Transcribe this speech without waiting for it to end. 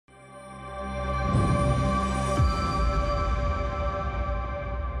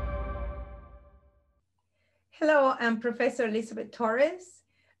Hello, I'm Professor Elizabeth Torres.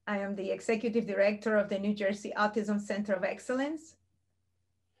 I am the Executive Director of the New Jersey Autism Center of Excellence.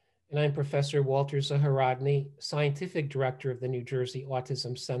 And I'm Professor Walter Zaharodny, Scientific Director of the New Jersey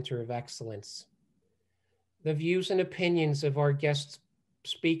Autism Center of Excellence. The views and opinions of our guest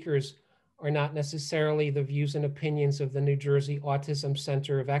speakers are not necessarily the views and opinions of the New Jersey Autism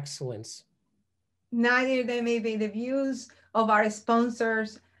Center of Excellence. Neither they may be the views of our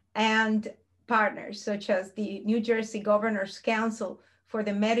sponsors and partners, such as the New Jersey Governor's Council for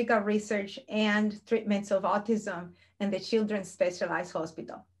the Medical Research and Treatments of Autism and the Children's Specialized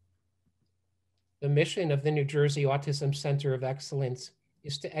Hospital. The mission of the New Jersey Autism Center of Excellence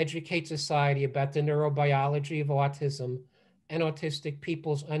is to educate society about the neurobiology of autism and autistic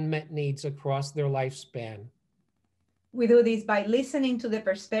people's unmet needs across their lifespan. We do this by listening to the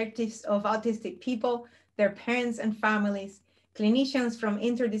perspectives of autistic people, their parents and families, clinicians from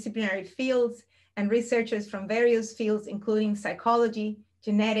interdisciplinary fields, and researchers from various fields, including psychology,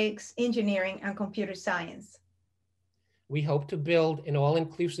 genetics, engineering, and computer science. We hope to build an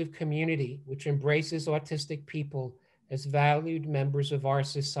all-inclusive community which embraces autistic people as valued members of our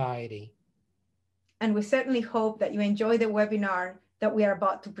society. And we certainly hope that you enjoy the webinar that we are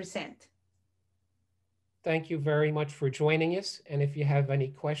about to present. Thank you very much for joining us. And if you have any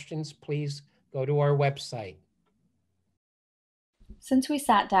questions, please go to our website. Since we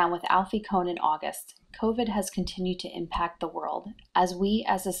sat down with Alfie Kohn in August, COVID has continued to impact the world as we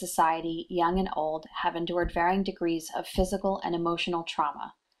as a society, young and old, have endured varying degrees of physical and emotional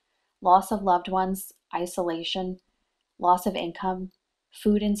trauma, loss of loved ones, isolation, loss of income,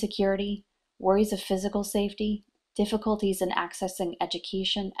 food insecurity, worries of physical safety, difficulties in accessing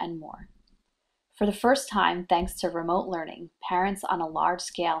education, and more. For the first time, thanks to remote learning, parents on a large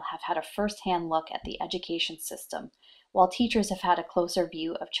scale have had a first-hand look at the education system, while teachers have had a closer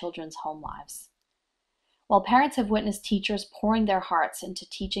view of children's home lives. While parents have witnessed teachers pouring their hearts into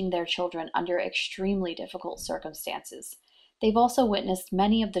teaching their children under extremely difficult circumstances, they've also witnessed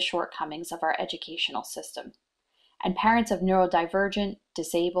many of the shortcomings of our educational system. And parents of neurodivergent,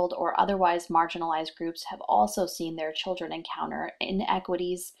 disabled, or otherwise marginalized groups have also seen their children encounter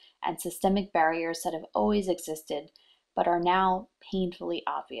inequities and systemic barriers that have always existed, but are now painfully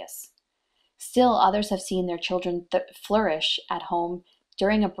obvious. Still, others have seen their children flourish at home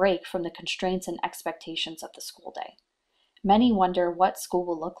during a break from the constraints and expectations of the school day. Many wonder what school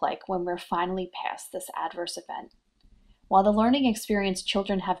will look like when we're finally past this adverse event. While the learning experience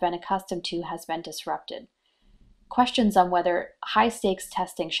children have been accustomed to has been disrupted, questions on whether high-stakes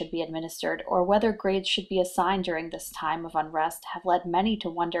testing should be administered or whether grades should be assigned during this time of unrest have led many to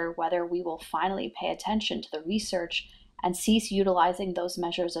wonder whether we will finally pay attention to the research and cease utilizing those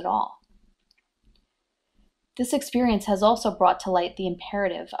measures at all. This experience has also brought to light the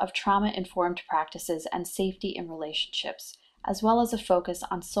imperative of trauma-informed practices and safety in relationships, as well as a focus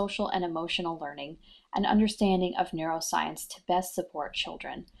on social and emotional learning and understanding of neuroscience to best support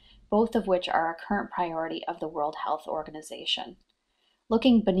children, both of which are a current priority of the World Health Organization.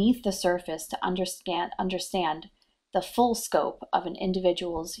 Looking beneath the surface to understand the full scope of an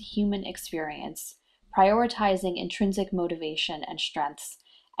individual's human experience, prioritizing intrinsic motivation and strengths,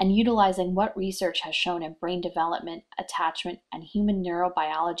 and utilizing what research has shown in brain development, attachment, and human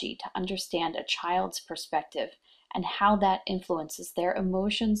neurobiology to understand a child's perspective and how that influences their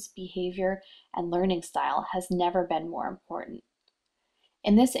emotions, behavior, and learning style has never been more important.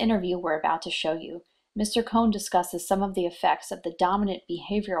 In this interview we're about to show you, Mr. Kohn discusses some of the effects of the dominant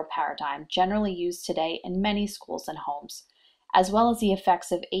behavioral paradigm generally used today in many schools and homes, as well as the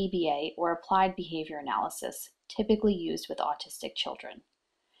effects of ABA or applied behavior analysis, typically used with autistic children.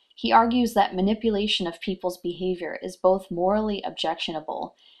 He argues that manipulation of people's behavior is both morally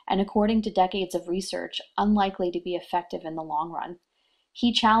objectionable and, according to decades of research, unlikely to be effective in the long run.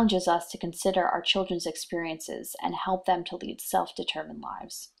 He challenges us to consider our children's experiences and help them to lead self-determined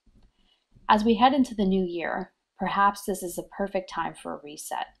lives. As we head into the new year, perhaps this is a perfect time for a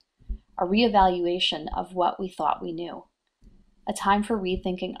reset, a reevaluation of what we thought we knew, a time for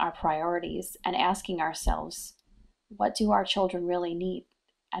rethinking our priorities and asking ourselves, what do our children really need?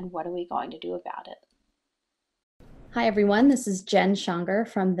 And what are we going to do about it? Hi, everyone. This is Jen Schonger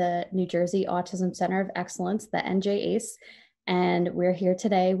from the New Jersey Autism Center of Excellence, the NJACE, and we're here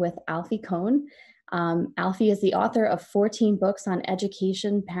today with Alfie Kohn. Alfie is the author of 14 books on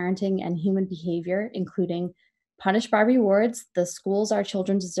education, parenting, and human behavior, including Punished by Rewards, The Schools Our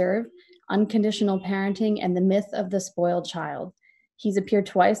Children Deserve, Unconditional Parenting, and The Myth of the Spoiled Child. He's appeared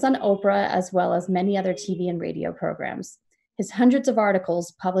twice on Oprah, as well as many other TV and radio programs. His hundreds of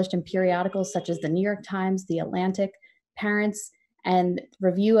articles published in periodicals such as the New York Times, The Atlantic, Parents, and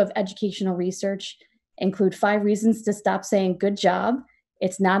Review of Educational Research include 5 reasons to stop saying good job,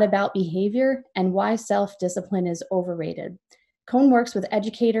 it's not about behavior, and why self-discipline is overrated. Kohn works with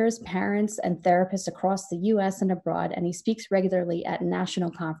educators, parents, and therapists across the US and abroad, and he speaks regularly at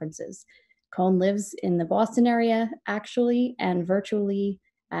national conferences. Kohn lives in the Boston area, actually, and virtually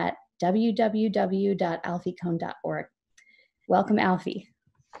at www.alfiekohn.org. Welcome, Alfie.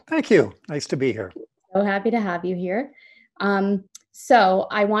 Thank you. Nice to be here. So happy to have you here. So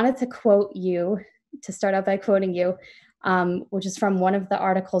I wanted to quote you, to start out by quoting you, which is from one of the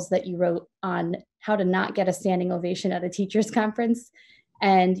articles that you wrote on how to not get a standing ovation at a teacher's conference.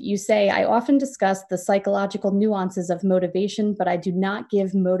 And you say, I often discuss the psychological nuances of motivation, but I do not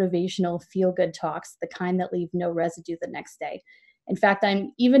give motivational feel-good talks, the kind that leave no residue the next day. In fact,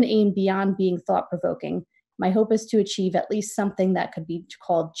 I'm even aimed beyond being thought-provoking. My hope is to achieve at least something that could be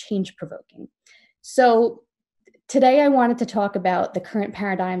called change-provoking. So today I wanted to talk about the current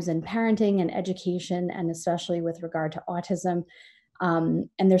paradigms in parenting and education, and especially with regard to autism. And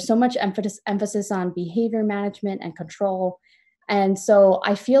there's so much emphasis on behavior management and control. And so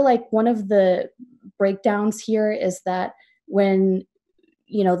I feel like one of the breakdowns here is that when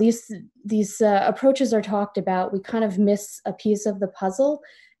these approaches are talked about, we kind of miss a piece of the puzzle.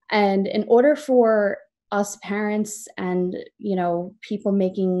 And in order for us parents and people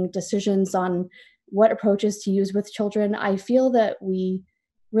making decisions on what approaches to use with children, I feel that we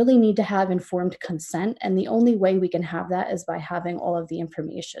really need to have informed consent. And the only way we can have that is by having all of the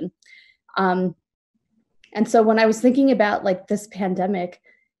information. And so when I was thinking about this pandemic,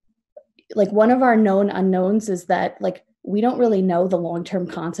 one of our known unknowns is that we don't really know the long-term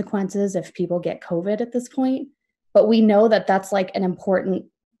consequences if people get COVID at this point, but we know that that's an important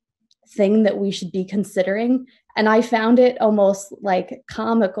thing that we should be considering. And I found it almost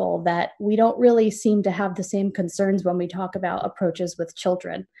comical that we don't really seem to have the same concerns when we talk about approaches with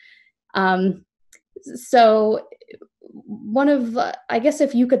children. So I guess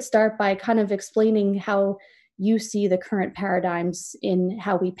if you could start by kind of explaining how you see the current paradigms in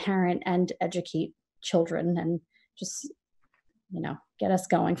how we parent and educate children, and just, get us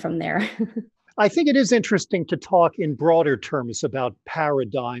going from there. I think it is interesting to talk in broader terms about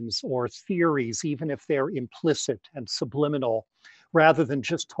paradigms or theories, even if they're implicit and subliminal, rather than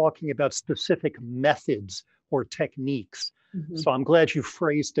just talking about specific methods or techniques. Mm-hmm. So I'm glad you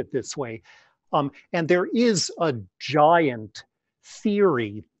phrased it this way. And there is a giant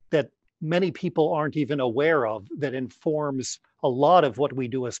theory that many people aren't even aware of that informs a lot of what we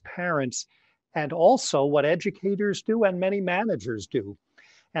do as parents, and also what educators do and many managers do.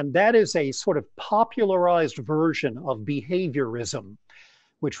 And that is a sort of popularized version of behaviorism,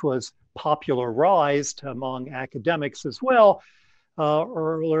 which was popularized among academics as well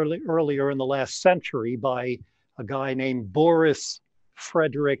earlier in the last century by a guy named Boris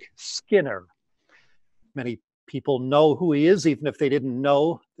Frederick Skinner. Many people know who he is, even if they didn't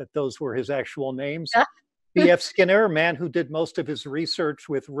know that those were his actual names. Yeah. B.F. Skinner, a man who did most of his research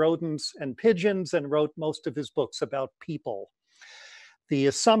with rodents and pigeons and wrote most of his books about people. The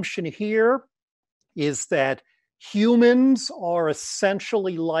assumption here is that humans are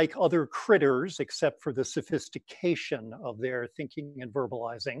essentially like other critters, except for the sophistication of their thinking and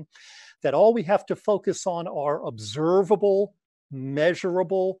verbalizing, that all we have to focus on are observable,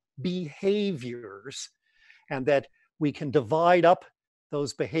 measurable behaviors, and that we can divide up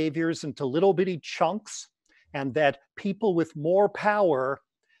those behaviors into little bitty chunks, and that people with more power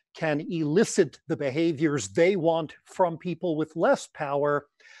can elicit the behaviors they want from people with less power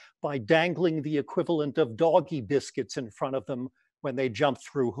by dangling the equivalent of doggy biscuits in front of them when they jump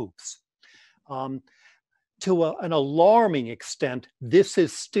through hoops. To an alarming extent, this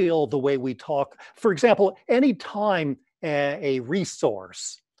is still the way we talk. For example, anytime a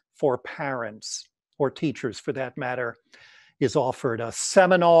resource for parents or teachers, for that matter, is offered, a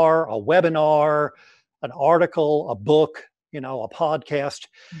seminar, a webinar, an article, a book, a podcast,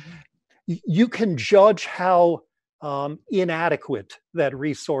 mm-hmm. You can judge how inadequate that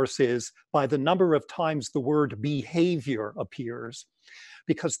resource is by the number of times the word behavior appears,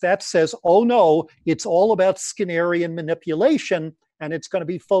 because that says, oh no, it's all about Skinnerian manipulation, and it's going to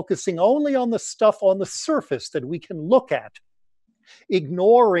be focusing only on the stuff on the surface that we can look at,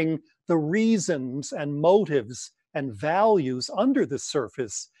 ignoring the reasons and motives and values under the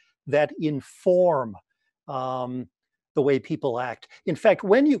surface that inform the way people act. In fact,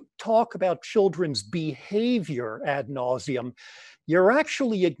 when you talk about children's behavior ad nauseum, you're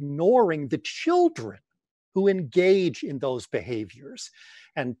actually ignoring the children who engage in those behaviors.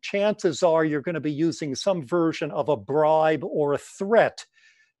 And chances are you're going to be using some version of a bribe or a threat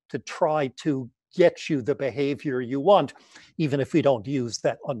to try to get you the behavior you want. Even if we don't use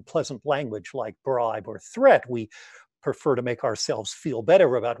that unpleasant language like bribe or threat, we prefer to make ourselves feel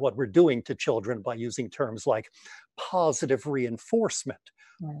better about what we're doing to children by using terms like positive reinforcement,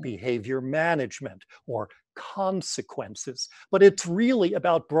 behavior management, or consequences. But it's really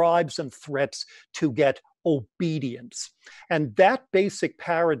about bribes and threats to get obedience. And that basic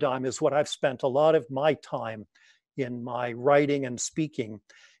paradigm is what I've spent a lot of my time in my writing and speaking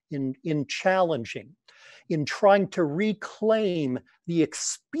in challenging, in trying to reclaim the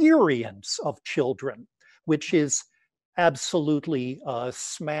experience of children, which is absolutely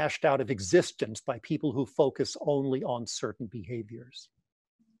smashed out of existence by people who focus only on certain behaviors.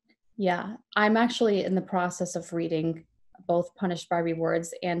 Yeah, I'm actually in the process of reading both Punished by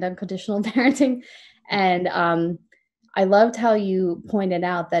Rewards and Unconditional Parenting. And I loved how you pointed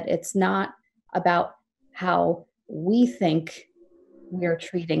out that it's not about how we think we're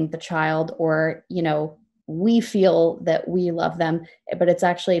treating the child, or, you know, we feel that we love them, but it's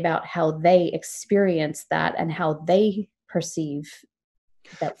actually about how they experience that and how they perceive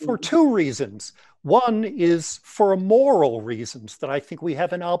that. For two reasons. One is for moral reasons, that I think we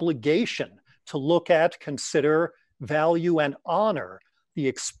have an obligation to look at, consider, value, and honor the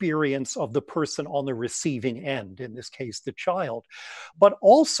experience of the person on the receiving end, in this case, the child. But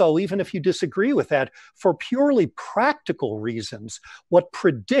also, even if you disagree with that, for purely practical reasons, what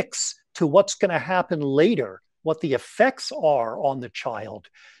predicts to what's going to happen later, what the effects are on the child,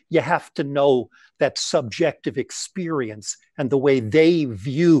 you have to know that subjective experience and the way they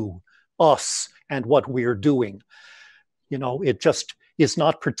view us and what we're doing. You know, it just is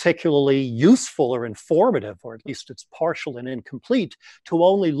not particularly useful or informative, or at least it's partial and incomplete, to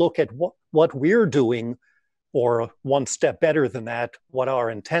only look at what we're doing, or one step better than that, what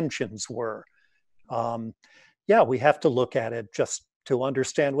our intentions were. Yeah, we have to look at it just to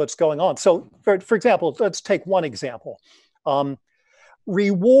understand what's going on. So, for example, let's take one example.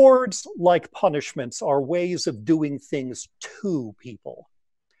 Rewards, like punishments, are ways of doing things to people.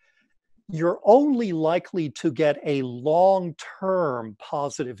 You're only likely to get a long-term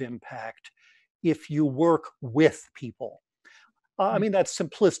positive impact if you work with people. I mean, that's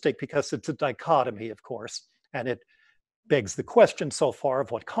simplistic because it's a dichotomy, of course, and it begs the question so far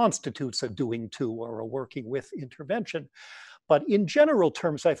of what constitutes a doing to or a working with intervention. But in general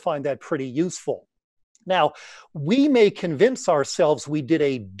terms, I find that pretty useful. Now, we may convince ourselves we did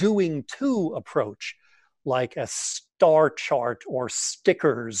a doing to approach, like a star chart or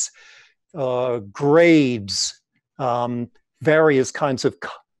stickers, grades, various kinds of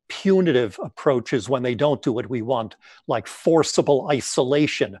punitive approaches when they don't do what we want, like forcible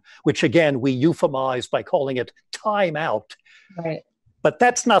isolation, which again, we euphemize by calling it time out. Right. But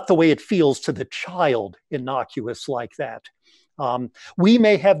that's not the way it feels to the child, innocuous like that. We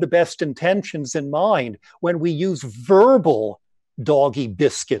may have the best intentions in mind when we use verbal doggy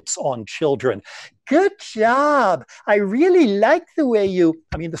biscuits on children. Good job. I really like the way you,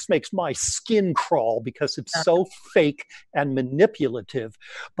 I mean, this makes my skin crawl because it's so fake and manipulative.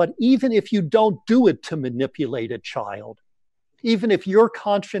 But even if you don't do it to manipulate a child, even if your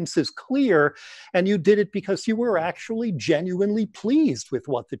conscience is clear and you did it because you were actually genuinely pleased with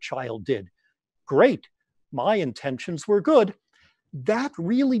what the child did, great. My intentions were good. That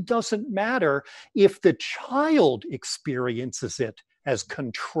really doesn't matter if the child experiences it as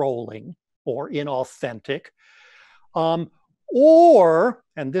controlling or inauthentic, or,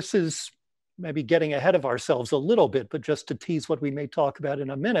 and this is maybe getting ahead of ourselves a little bit, but just to tease what we may talk about in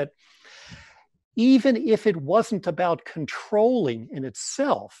a minute, even if it wasn't about controlling in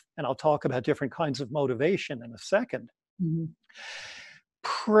itself, and I'll talk about different kinds of motivation in a second,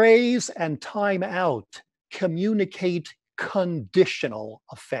 praise and time out communicate conditional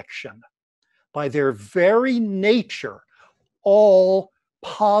affection. By their very nature, all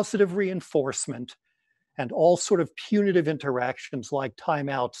positive reinforcement and all sort of punitive interactions like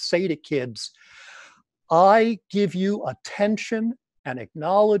timeout say to kids, I give you attention and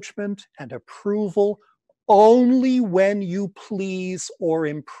acknowledgement and approval only when you please or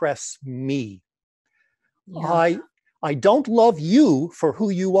impress me. Yeah. I don't love you for who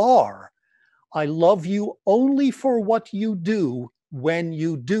you are. I love you only for what you do when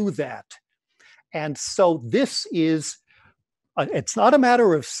you do that. And so this is, it's not a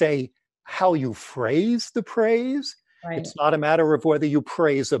matter of, say, how you phrase the praise. Right. It's not a matter of whether you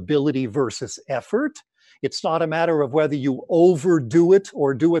praise ability versus effort. It's not a matter of whether you overdo it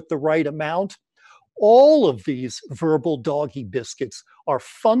or do it the right amount. All of these verbal doggy biscuits are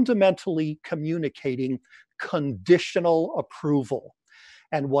fundamentally communicating conditional approval.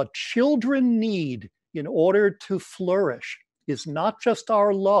 And what children need in order to flourish is not just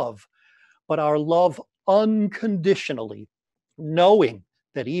our love, but our love unconditionally, knowing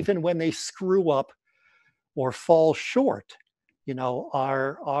that even when they screw up or fall short,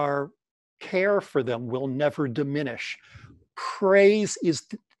 our care for them will never diminish. Praise is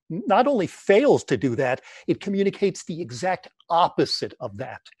not only fails to do that, it communicates the exact opposite of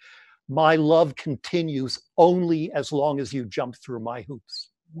that. My love continues only as long as you jump through my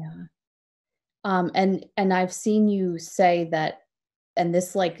hoops. Yeah. And I've seen you say that, and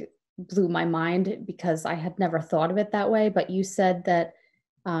this like blew my mind because I had never thought of it that way, but you said that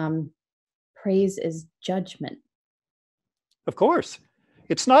praise is judgment. Of course.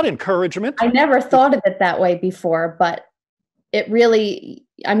 It's not encouragement. I never thought of it that way before, but it really,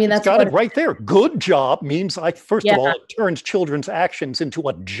 I mean, that's got it right there. Good job means, first of all, it turns children's actions into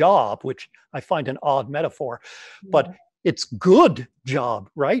a job, which I find an odd metaphor, but it's good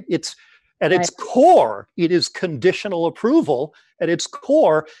job, right? It's at its core, it is conditional approval. At its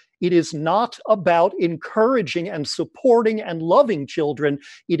core, it is not about encouraging and supporting and loving children.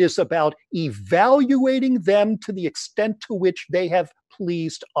 It is about evaluating them to the extent to which they have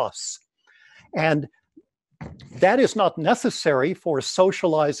pleased us. And that is not necessary for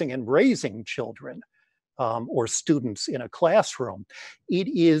socializing and raising children or students in a classroom. It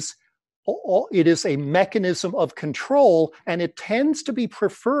is a mechanism of control, and it tends to be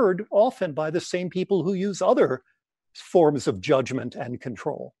preferred often by the same people who use other forms of judgment and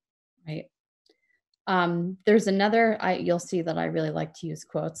control. Right. There's another, you'll see that I really like to use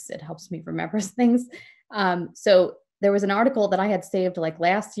quotes. It helps me remember things. So there was an article that I had saved like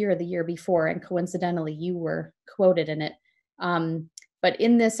last year or the year before, and coincidentally you were quoted in it. But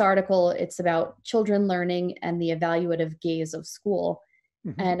in this article, it's about children learning and the evaluative gaze of school.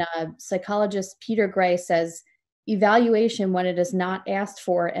 Mm-hmm. And psychologist Peter Gray says, evaluation, when it is not asked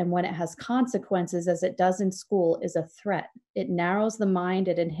for and when it has consequences, as it does in school, is a threat. It narrows the mind,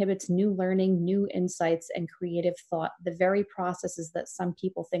 it inhibits new learning, new insights, and creative thought, the very processes that some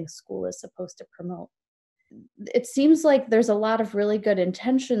people think school is supposed to promote. It seems like there's a lot of really good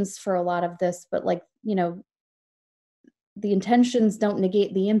intentions for a lot of this, but the intentions don't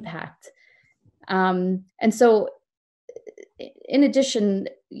negate the impact. And so in addition,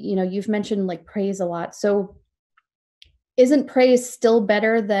 you've mentioned like praise a lot. So isn't praise still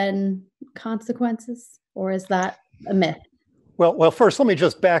better than consequences, or is that a myth? Well, first, let me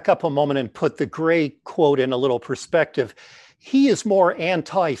just back up a moment and put the Gray quote in a little perspective. He is more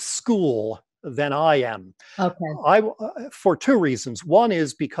anti-school than I am. Okay. For two reasons. One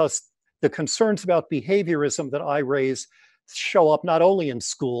is because the concerns about behaviorism that I raise show up not only in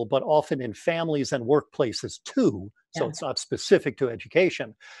school, but often in families and workplaces too. So it's not specific to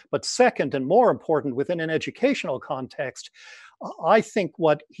education. But second, and more important, within an educational context, I think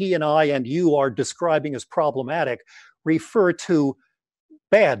what he and I and you are describing as problematic refer to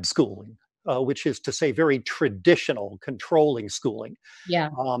bad schooling, which is to say very traditional, controlling schooling. Yeah.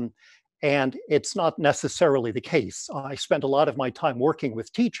 And it's not necessarily the case. I spend a lot of my time working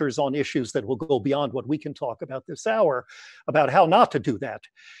with teachers on issues that will go beyond what we can talk about this hour, about how not to do that,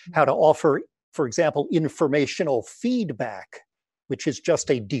 how to offer, for example, informational feedback, which is just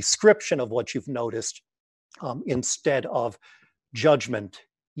a description of what you've noticed instead of judgment,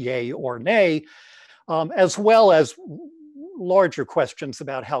 yay or nay, as well as larger questions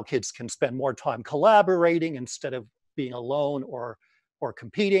about how kids can spend more time collaborating instead of being alone or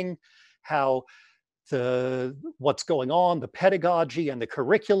competing, how what's going on, the pedagogy and the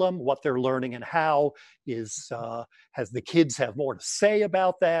curriculum, what they're learning and how has the kids have more to say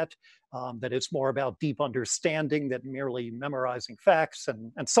about that, that it's more about deep understanding than merely memorizing facts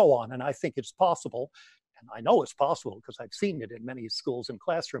and so on. And I think it's possible, and I know it's possible because I've seen it in many schools and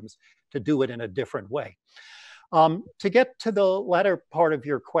classrooms, to do it in a different way. To get to the latter part of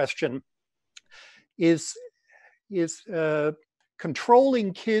your question, is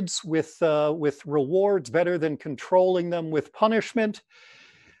controlling kids with rewards better than controlling them with punishment?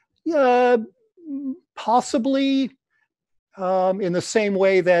 Possibly, in the same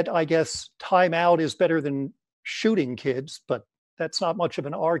way that I guess timeout is better than shooting kids, but that's not much of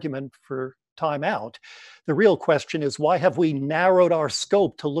an argument for timeout. The real question is, why have we narrowed our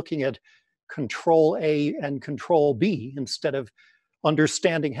scope to looking at control A and control B instead of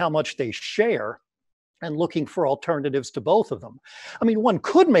understanding how much they share and looking for alternatives to both of them? I mean, one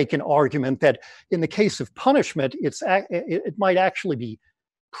could make an argument that in the case of punishment, it might actually be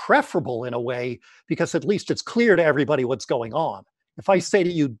preferable in a way, because at least it's clear to everybody what's going on. If I say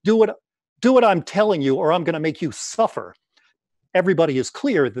to you, do what I'm telling you, or I'm going to make you suffer, everybody is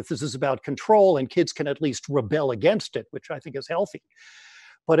clear that this is about control, and kids can at least rebel against it, which I think is healthy.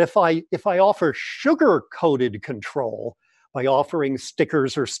 But if I offer sugar-coated control, by offering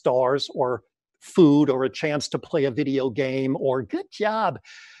stickers or stars or food or a chance to play a video game or good job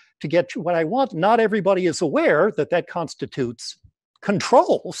to get what I want. Not everybody is aware that that constitutes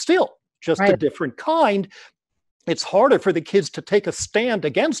control still, just a different kind. It's harder for the kids to take a stand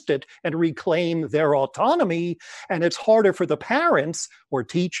against it and reclaim their autonomy. And it's harder for the parents or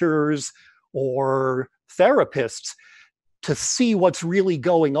teachers or therapists to see what's really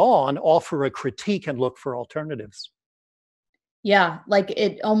going on, offer a critique, and look for alternatives. Yeah, like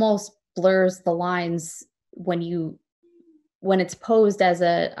it almost blurs the lines when it's posed as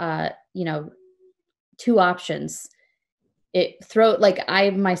a two options. Like I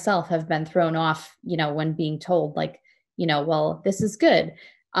myself have been thrown off, when being told like, well, this is good.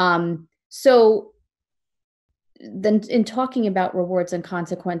 So then in talking about rewards and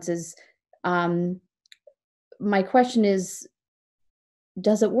consequences, my question is,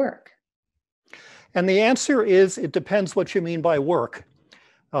 does it work? And the answer is, it depends what you mean by work.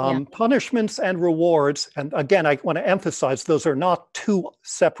 Punishments and rewards, and again, I want to emphasize, those are not two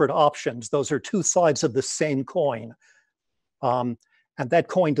separate options. Those are two sides of the same coin. And that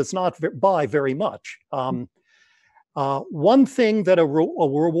coin does not buy very much. One thing that a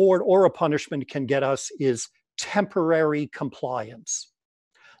reward or a punishment can get us is temporary compliance.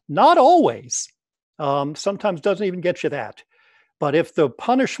 Not always. Sometimes doesn't even get you that. But if the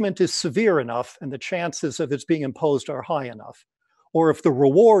punishment is severe enough and the chances of its being imposed are high enough, or if the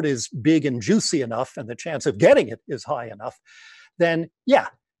reward is big and juicy enough and the chance of getting it is high enough, then yeah,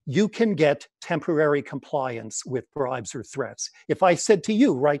 you can get temporary compliance with bribes or threats. If I said to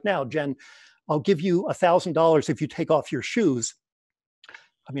you right now, Jen, I'll give you $1,000 if you take off your shoes.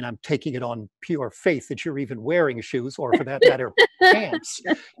 I mean, I'm taking it on pure faith that you're even wearing shoes, or for that matter, pants.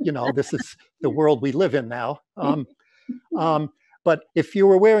 This is the world we live in now. But if you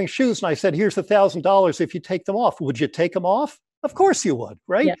were wearing shoes and I said, here's $1,000 if you take them off, would you take them off? Of course you would,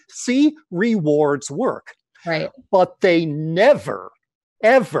 right? Yeah. See, rewards work. Right. But they never,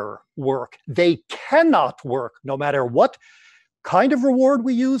 ever work. They cannot work, no matter what kind of reward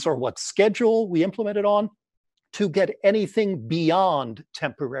we use or what schedule we implement it on, to get anything beyond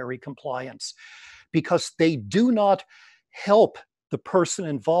temporary compliance, because they do not help the person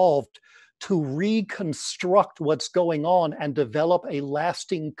involved to reconstruct what's going on and develop a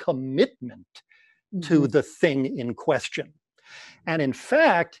lasting commitment to the thing in question. And in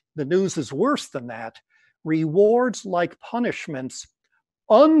fact, the news is worse than that. Rewards, like punishments,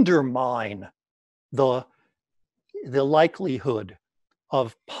 undermine the likelihood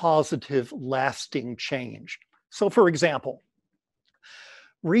of positive, lasting change. So, for example,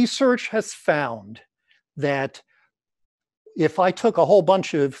 research has found that if I took a whole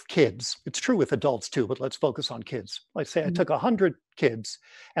bunch of kids, it's true with adults too, but let's focus on kids. Let's say I took 100 kids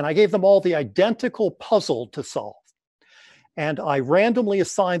and I gave them all the identical puzzle to solve. And I randomly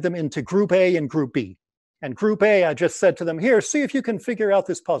assigned them into Group A and Group B. And Group A, I just said to them, here, see if you can figure out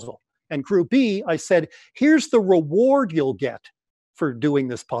this puzzle. And Group B, I said, here's the reward you'll get for doing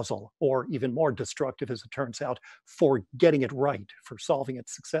this puzzle, or even more destructive, as it turns out, for getting it right, for solving it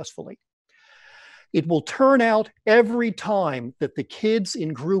successfully. It will turn out every time that the kids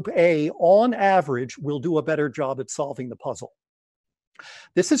in Group A, on average, will do a better job at solving the puzzle.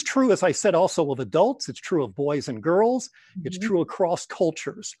 This is true, as I said, also of adults. It's true of boys and girls. It's true across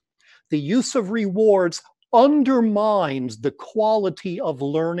cultures. The use of rewards undermines the quality of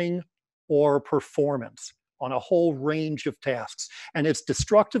learning or performance on a whole range of tasks. And its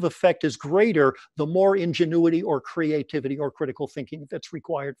destructive effect is greater the more ingenuity or creativity or critical thinking that's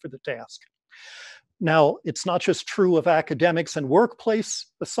required for the task. Now, it's not just true of academics and workplace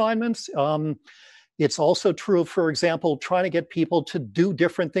assignments. It's also true of, for example, trying to get people to do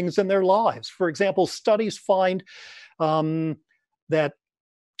different things in their lives. For example, studies find that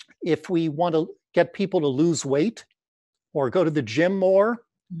if we want to get people to lose weight or go to the gym more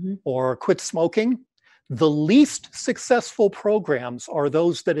or quit smoking, the least successful programs are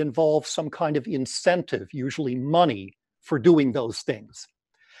those that involve some kind of incentive, usually money, for doing those things.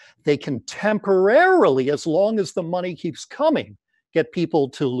 They can temporarily, as long as the money keeps coming, get people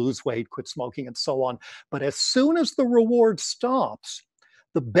to lose weight, quit smoking, and so on. But as soon as the reward stops,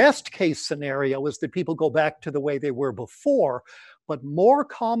 the best case scenario is that people go back to the way they were before, but more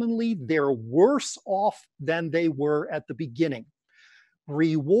commonly, they're worse off than they were at the beginning.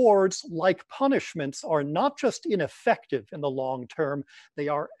 Rewards, like punishments, are not just ineffective in the long term, they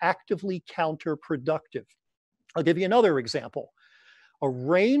are actively counterproductive. I'll give you another example. A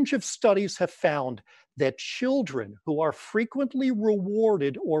range of studies have found that children who are frequently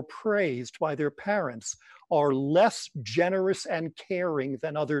rewarded or praised by their parents are less generous and caring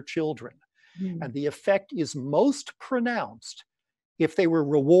than other children. And the effect is most pronounced if they were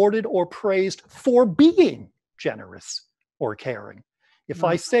rewarded or praised for being generous or caring. If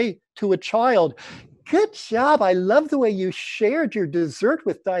I say to a child, good job, I love the way you shared your dessert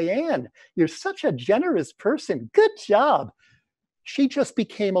with Diane. You're such a generous person. Good job. She just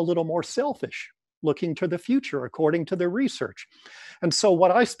became a little more selfish, looking to the future, according to the research. And so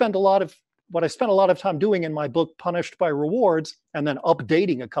what I spent a lot of time doing in my book, Punished by Rewards, and then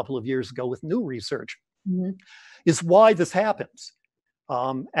updating a couple of years ago with new research, is why this happens.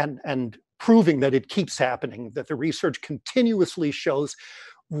 And proving that it keeps happening, that the research continuously shows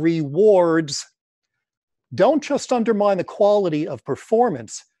rewards don't just undermine the quality of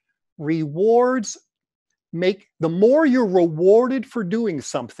performance. Rewards make, the more you're rewarded for doing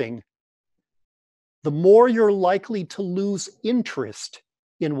something, the more you're likely to lose interest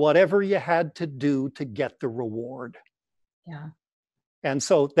in whatever you had to do to get the reward. Yeah. And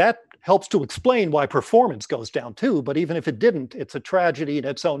so that helps to explain why performance goes down too. But even if it didn't, it's a tragedy in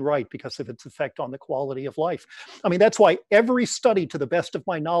its own right because of its effect on the quality of life. I mean, that's why every study, to the best of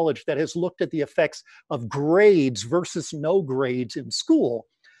my knowledge, that has looked at the effects of grades versus no grades in school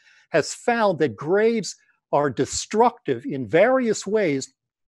has found that grades are destructive in various ways.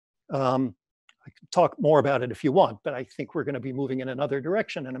 I can talk more about it if you want, but I think we're going to be moving in another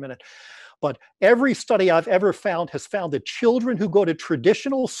direction in a minute. But every study I've ever found has found that children who go to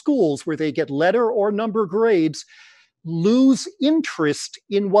traditional schools where they get letter or number grades lose interest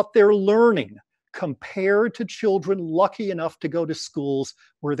in what they're learning compared to children lucky enough to go to schools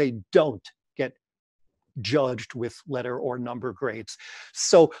where they don't get judged with letter or number grades.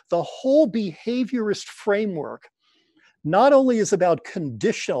 So the whole behaviorist framework not only is about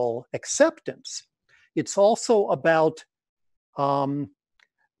conditional acceptance, it's also about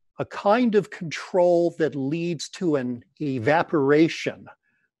a kind of control that leads to an evaporation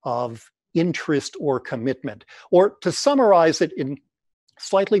of interest or commitment. Or to summarize it in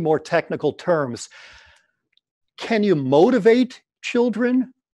slightly more technical terms, can you motivate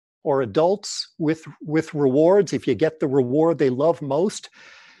children or adults with rewards if you get the reward they love most?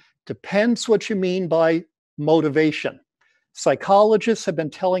 Depends what you mean by motivation. Psychologists have been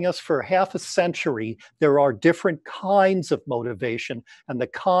telling us for half a century there are different kinds of motivation, and the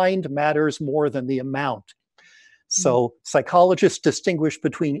kind matters more than the amount. So psychologists distinguish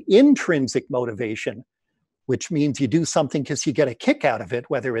between intrinsic motivation, which means you do something because you get a kick out of it,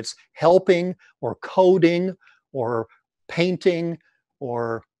 whether it's helping or coding or painting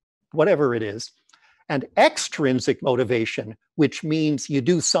or whatever it is, and extrinsic motivation, which means you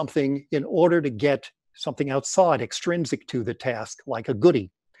do something in order to get something outside, extrinsic to the task, like a goodie.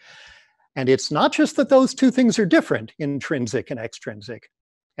 And it's not just that those two things are different, intrinsic and extrinsic.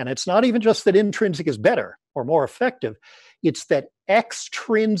 And it's not even just that intrinsic is better or more effective. It's that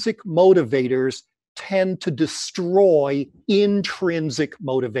extrinsic motivators tend to destroy intrinsic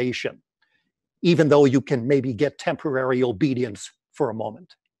motivation, even though you can maybe get temporary obedience for a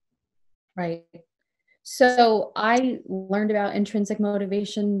moment. Right. So I learned about intrinsic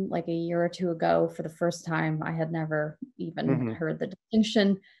motivation like a year or two ago for the first time. I had never even heard the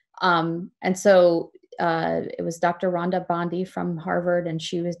distinction. And so it was Dr. Rhonda Bondi from Harvard, and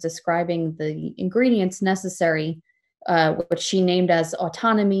she was describing the ingredients necessary, which she named as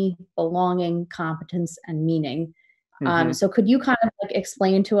autonomy, belonging, competence, and meaning. So could you kind of like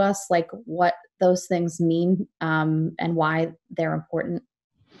explain to us like what those things mean and why they're important?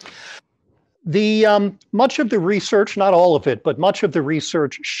 Much of the research, not all of it, but much of the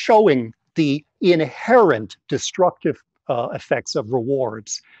research showing the inherent destructive effects of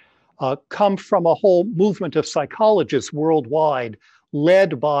rewards come from a whole movement of psychologists worldwide,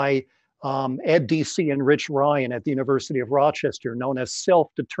 led by Ed Deci and Rich Ryan at the University of Rochester, known as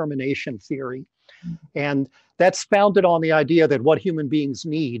self-determination theory. And that's founded on the idea that what human beings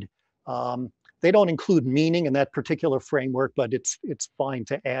need, they don't include meaning in that particular framework, but it's fine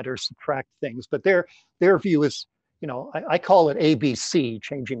to add or subtract things. But their view is, you know, I call it ABC,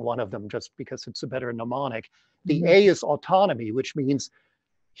 changing one of them just because it's a better mnemonic. The A is autonomy, which means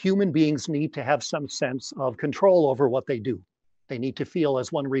human beings need to have some sense of control over what they do. They need to feel,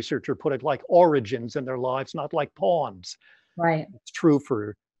 as one researcher put it, like origins in their lives, not like pawns. Right. It's true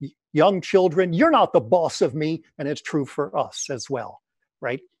for young children. You're not the boss of me. And it's true for us as well,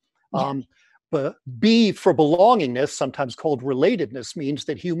 right? Yeah. But B, for belongingness, sometimes called relatedness, means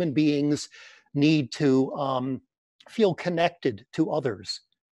that human beings need to feel connected to others,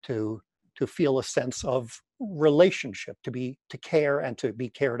 to feel a sense of relationship, to care and to be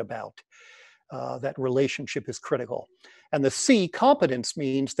cared about. That relationship is critical. And the C, competence,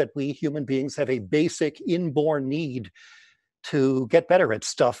 means that we human beings have a basic inborn need to get better at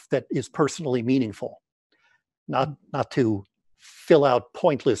stuff that is personally meaningful, not to fill out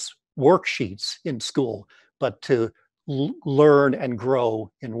pointless worksheets in school, but to learn and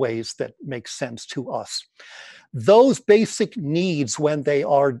grow in ways that make sense to us. Those basic needs, when they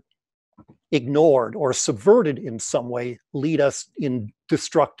are ignored or subverted in some way, lead us in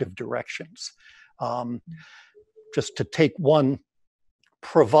destructive directions. Just to take one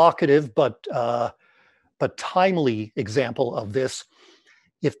provocative but timely example of this,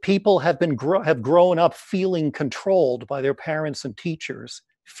 if people have grown up feeling controlled by their parents and teachers,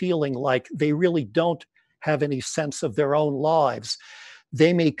 feeling like they really don't have any sense of their own lives,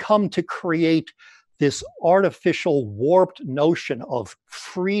 they may come to create this artificial warped notion of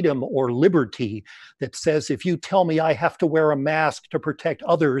freedom or liberty that says, if you tell me I have to wear a mask to protect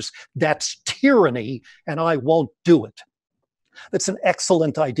others, that's tyranny and I won't do it. That's an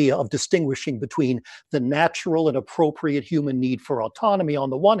excellent idea of distinguishing between the natural and appropriate human need for autonomy on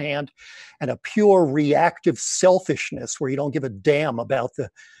the one hand, and a pure reactive selfishness where you don't give a damn about the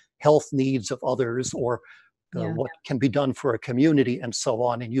health needs of others or what can be done for a community and so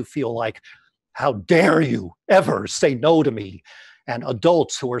on. And you feel like, how dare you ever say no to me? And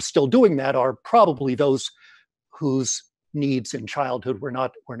adults who are still doing that are probably those whose needs in childhood were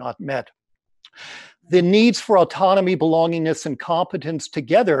not met. The needs for autonomy, belongingness, and competence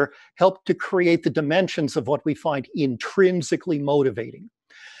together help to create the dimensions of what we find intrinsically motivating.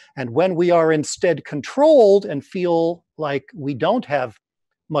 And when we are instead controlled and feel like we don't have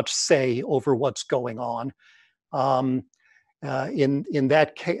much say over what's going on, in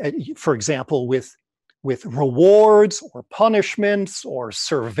that case, for example, with rewards or punishments or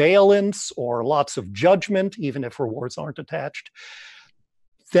surveillance or lots of judgment, even if rewards aren't attached,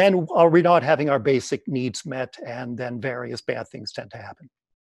 then are we not having our basic needs met, and then various bad things tend to happen.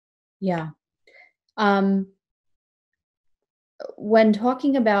 Yeah. When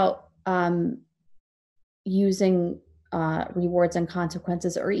talking about using rewards and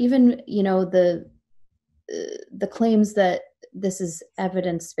consequences, or even, the claims that this is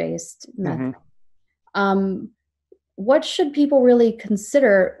evidence-based method, what should people really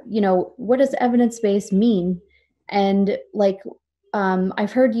consider? What does evidence-based mean? And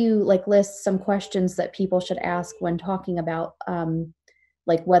I've heard you list some questions that people should ask when talking about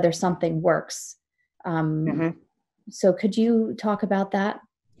whether something works. So could you talk about that?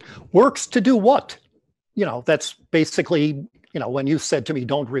 Works to do what? That's basically, when you said to me,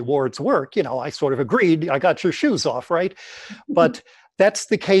 don't rewards work, I sort of agreed. I got your shoes off, right? But that's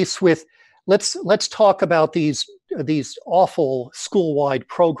the case with, let's talk about these awful school-wide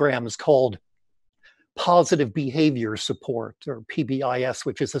programs called positive behavior support, or PBIS,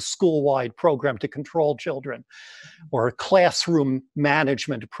 which is a school-wide program to control children, or classroom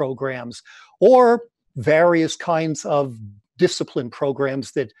management programs, or various kinds of discipline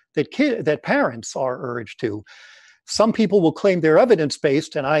programs that parents are urged to. Some people will claim they're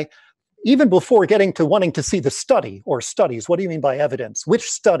evidence-based, and even before getting to wanting to see the study or studies, what do you mean by evidence? Which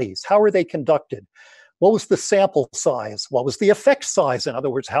studies? How are they conducted? What was the sample size? What was the effect size? In other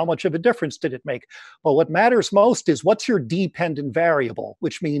words, how much of a difference did it make? Well, what matters most is, what's your dependent variable,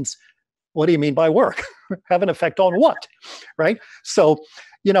 which means, what do you mean by work? Have an effect on what, right? So,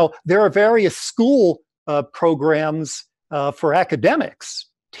 there are various school programs for academics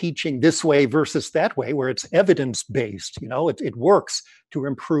teaching this way versus that way, where it's evidence-based. It works to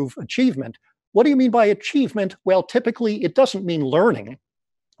improve achievement. What do you mean by achievement? Well, typically it doesn't mean learning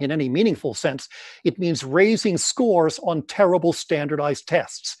in any meaningful sense. It means raising scores on terrible standardized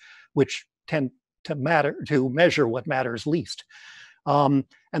tests, which tend to measure what matters least.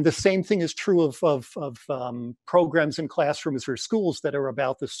 And the same thing is true of programs in classrooms or schools that are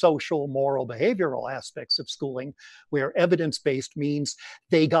about the social, moral, behavioral aspects of schooling, where evidence-based means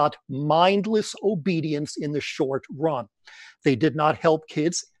they got mindless obedience in the short run. They did not help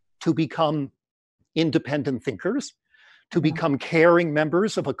kids to become independent thinkers, to become caring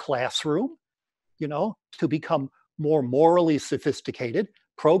members of a classroom, to become more morally sophisticated.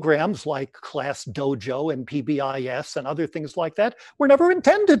 Programs like Class Dojo and PBIS and other things like that were never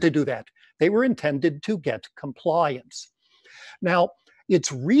intended to do that. They were intended to get compliance. Now,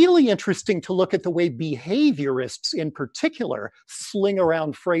 it's really interesting to look at the way behaviorists in particular sling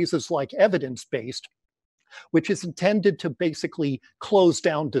around phrases like evidence-based, which is intended to basically close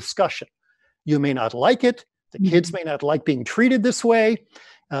down discussion. You may not like it. The kids may not like being treated this way.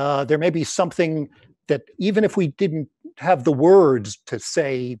 There may be something that, even if we didn't have the words to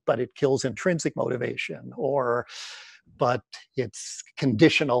say, but it kills intrinsic motivation, but it's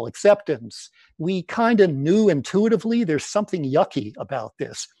conditional acceptance, we kind of knew intuitively there's something yucky about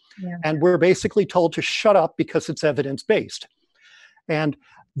this. Yeah. And we're basically told to shut up because it's evidence-based. And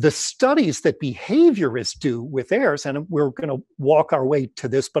the studies that behaviorists do with theirs, and we're going to walk our way to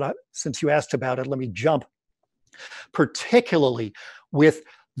this, but since you asked about it, let me jump, particularly with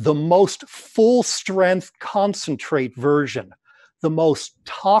the most full-strength concentrate version, the most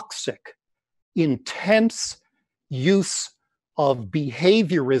toxic, intense use of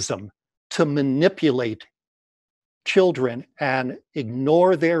behaviorism to manipulate children and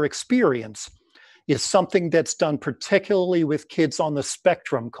ignore their experience is something that's done particularly with kids on the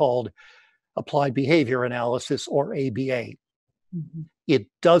spectrum called applied behavior analysis, or ABA. Mhm. It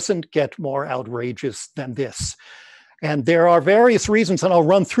doesn't get more outrageous than this. And there are various reasons, and I'll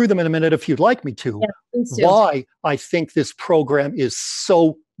run through them in a minute if you'd like me to, Yeah, please do. why I think this program is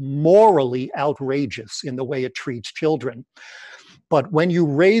so morally outrageous in the way it treats children. But when you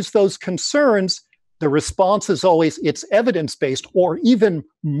raise those concerns, the response is always, it's evidence-based, or even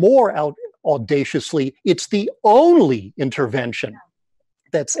more audaciously, it's the only intervention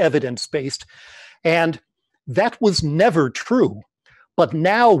that's evidence-based. And that was never true. But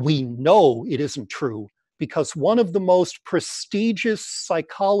now we know it isn't true, because one of the most prestigious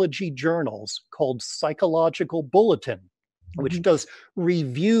psychology journals, called Psychological Bulletin, which does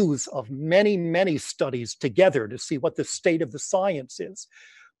reviews of many, many studies together to see what the state of the science is,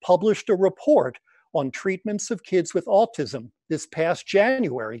 published a report on treatments of kids with autism this past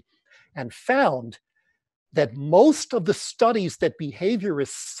January, and found that most of the studies that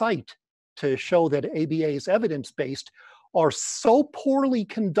behaviorists cite to show that ABA is evidence-based are so poorly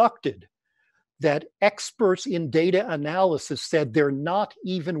conducted that experts in data analysis said they're not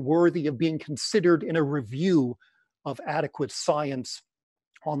even worthy of being considered in a review of adequate science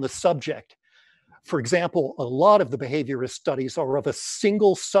on the subject. For example, a lot of the behaviorist studies are of a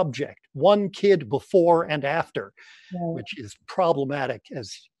single subject, one kid before and after, which is problematic,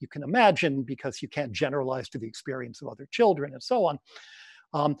 as you can imagine, because you can't generalize to the experience of other children and so on.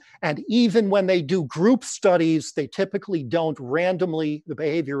 And even when they do group studies, they typically don't randomly, the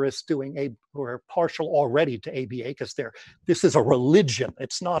behaviorists doing who are partial already to ABA, because this is a religion,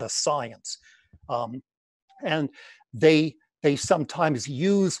 it's not a science. And they sometimes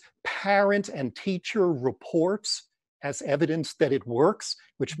use parent and teacher reports as evidence that it works,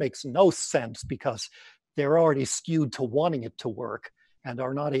 which makes no sense because they're already skewed to wanting it to work and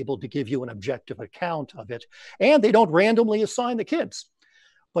are not able to give you an objective account of it. And they don't randomly assign the kids.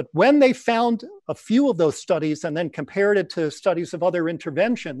 But when they found a few of those studies and then compared it to studies of other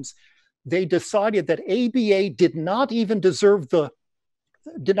interventions, they decided that ABA did not even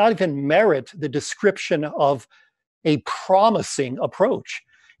merit the description of a promising approach.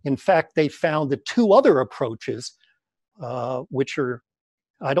 In fact, they found that two other approaches, which are,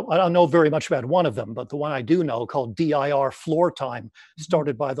 I don't know very much about one of them, but the one I do know, called DIR floor time,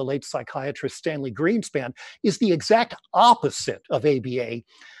 started by the late psychiatrist Stanley Greenspan, is the exact opposite of ABA,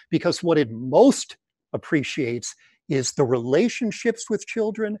 because what it most appreciates is the relationships with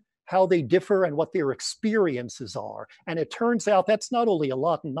children, how they differ, and what their experiences are. And it turns out that's not only a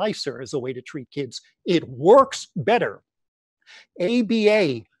lot nicer as a way to treat kids, it works better.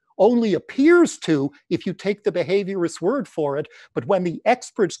 ABA only appears to if you take the behaviorist's word for it, but when the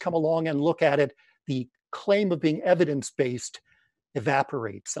experts come along and look at it, the claim of being evidence-based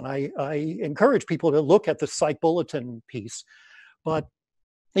evaporates. And I encourage people to look at the Psych Bulletin piece. But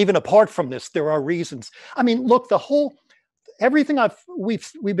even apart from this, there are reasons. I mean, look, everything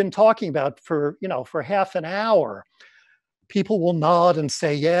we've been talking about for half an hour, people will nod and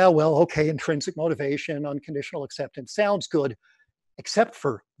say, yeah, well, okay, intrinsic motivation, unconditional acceptance sounds good, except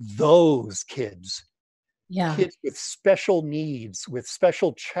for those kids. Yeah. Kids with special needs, with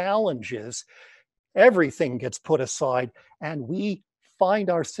special challenges, everything gets put aside, and we find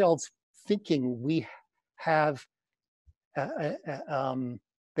ourselves thinking we have that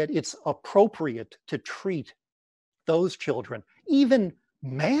it's appropriate to treat those children, even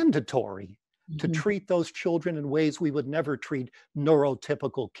mandatory to treat those children in ways we would never treat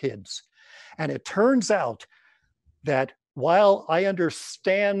neurotypical kids. And it turns out that while I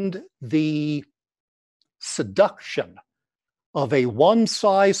understand the seduction of a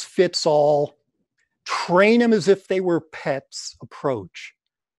one-size-fits-all, train them as if they were pets approach,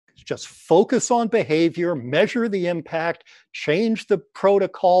 just focus on behavior, measure the impact, change the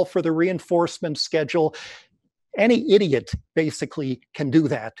protocol for the reinforcement schedule. Any idiot basically can do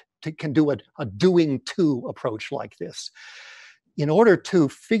that, can do a doing to approach like this. In order to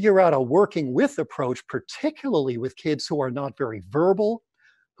figure out a working with approach, particularly with kids who are not very verbal,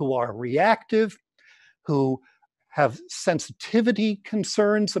 who are reactive, who have sensitivity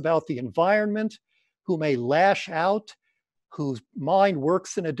concerns about the environment, who may lash out, whose mind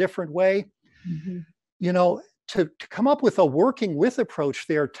works in a different way. Mm-hmm. You know, to come up with a working with approach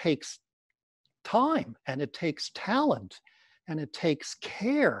there takes time, and it takes talent, and it takes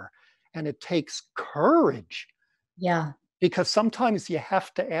care, and it takes courage. Yeah. Because sometimes you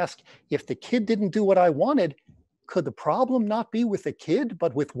have to ask, if the kid didn't do what I wanted, could the problem not be with the kid,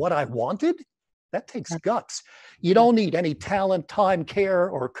 but with what I wanted? That takes guts. You don't need any talent, time, care,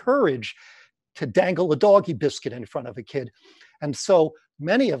 or courage to dangle a doggy biscuit in front of a kid. And so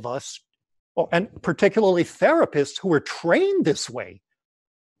many of us, and particularly therapists who are trained this way,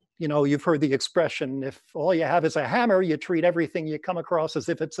 you know, you've heard the expression, if all you have is a hammer, you treat everything you come across as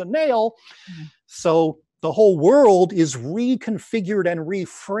if it's a nail. Mm-hmm. So the whole world is reconfigured and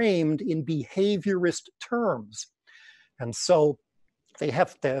reframed in behaviorist terms. And so they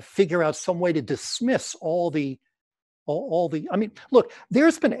have to figure out some way to dismiss all the, I mean, look,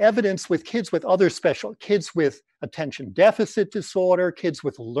 there's been evidence with kids with other kids with attention deficit disorder, kids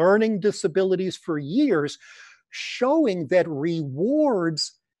with learning disabilities for years, showing that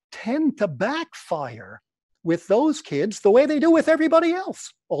rewards tend to backfire with those kids the way they do with everybody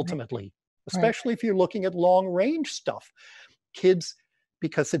else, ultimately, especially if you're looking at long range stuff. Kids,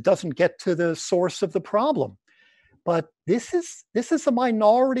 because it doesn't get to the source of the problem. But this is a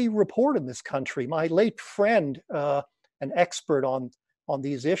minority report in this country. My late friend, an expert on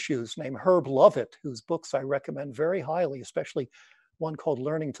these issues named Herb Lovett, whose books I recommend very highly, especially one called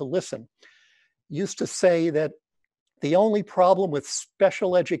Learning to Listen, used to say that the only problem with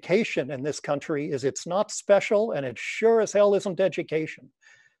special education in this country is it's not special, and it sure as hell isn't education,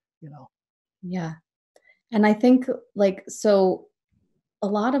 you know? Yeah. And I think, like, so a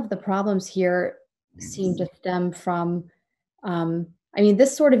lot of the problems here seem to stem from, I mean,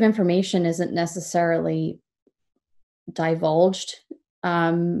 this sort of information isn't necessarily divulged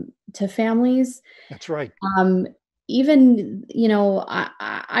to families. That's right. Even, you know,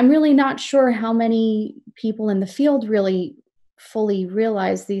 I'm really not sure how many people in the field really fully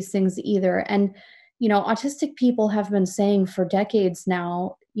realize these things either. And, you know, autistic people have been saying for decades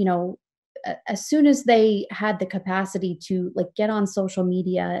now, you know, as soon as they had the capacity to like get on social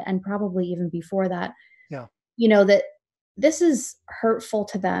media, and probably even before that, you know, that this is hurtful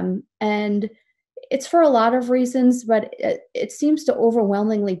to them. And it's for a lot of reasons, but it seems to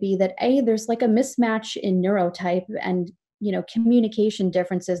overwhelmingly be that there's like a mismatch in neurotype and, you know, communication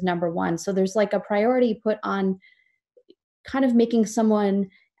differences, number one. So there's like a priority put on kind of making someone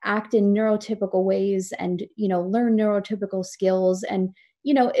act in neurotypical ways and, you know, learn neurotypical skills. And,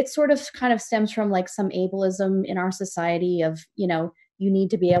 you know, it sort of kind of stems from like some ableism in our society of, you know, you need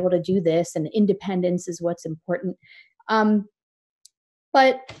to be able to do this, and independence is what's important.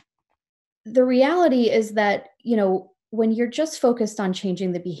 But the reality is that, you know, when you're just focused on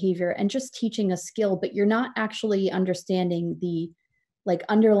changing the behavior and just teaching a skill, but you're not actually understanding the like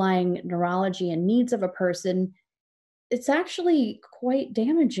underlying neurology and needs of a person, it's actually quite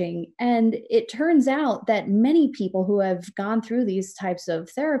damaging. And it turns out that many people who have gone through these types of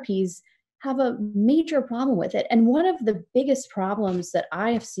therapies have a major problem with it. And one of the biggest problems that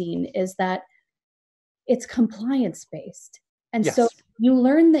I have seen is that it's compliance based. And so you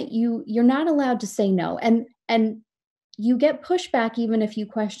learn that you're not allowed to say no. And you get pushback even if you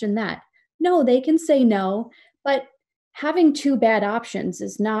question that. No, they can say no, but having two bad options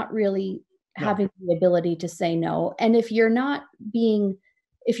is not really having the ability to say no. And if your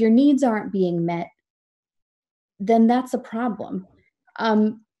needs aren't being met, then that's a problem.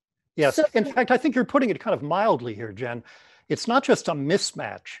 Yes. So, in fact, I think you're putting it kind of mildly here, Jen. It's not just a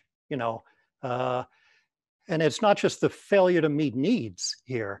mismatch, you know, and it's not just the failure to meet needs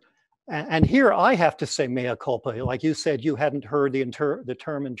here. And here I have to say mea culpa. Like you said, you hadn't heard the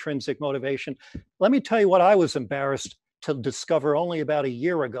term intrinsic motivation. Let me tell you what I was embarrassed to discover only about a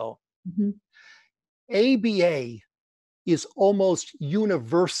year ago. Mm-hmm. ABA is almost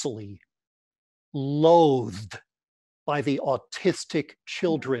universally loathed by the autistic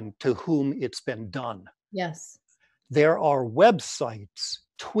children to whom it's been done. Yes. There are websites,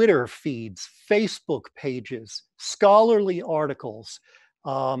 Twitter feeds, Facebook pages, scholarly articles,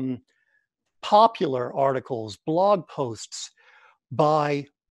 popular articles, blog posts by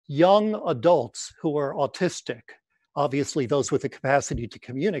young adults who are autistic. Obviously, those with the capacity to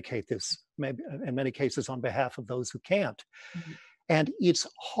communicate this, maybe in many cases on behalf of those who can't. Mm-hmm. And it's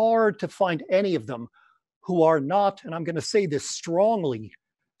hard to find any of them who are not, and I'm going to say this strongly,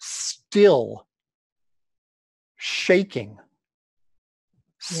 still shaking,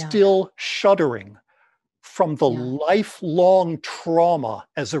 still shuddering from the lifelong trauma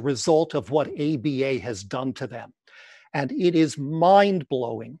as a result of what ABA has done to them. And it is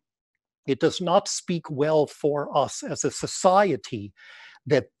mind-blowing It does not speak well for us as a society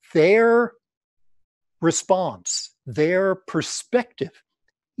that their response, their perspective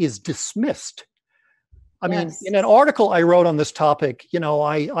is dismissed. I mean, in an article I wrote on this topic,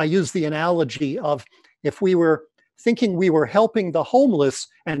 I use the analogy of if we were thinking we were helping the homeless,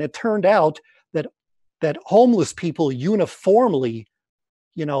 and it turned out that homeless people uniformly,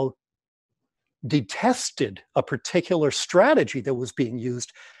 detested a particular strategy that was being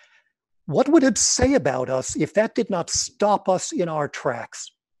used. What would it say about us if that did not stop us in our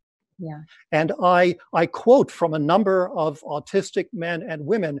tracks? Yeah. And I quote from a number of autistic men and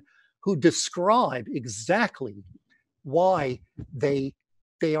women who describe exactly why they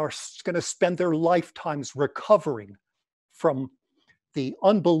are going to spend their lifetimes recovering from the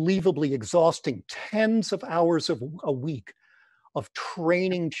unbelievably exhausting tens of hours of a week of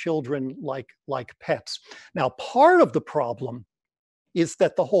training children like pets. Now, part of the problem is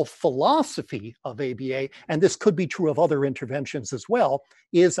that the whole philosophy of ABA, and this could be true of other interventions as well,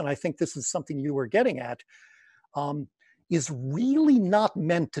 is, and I think this is something you were getting at, is really not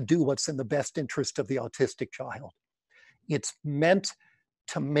meant to do what's in the best interest of the autistic child. It's meant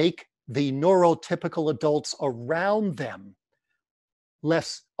to make the neurotypical adults around them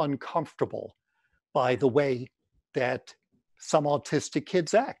less uncomfortable by the way that some autistic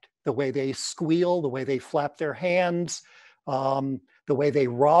kids act, the way they squeal, the way they flap their hands, the way they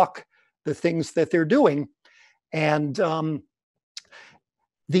rock, the things that they're doing. And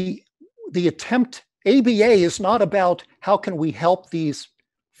the attempt, ABA is not about how can we help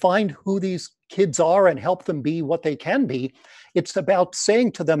find who these kids are and help them be what they can be. It's about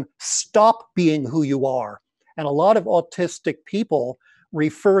saying to them, stop being who you are. And a lot of autistic people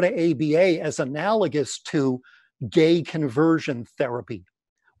refer to ABA as analogous to gay conversion therapy.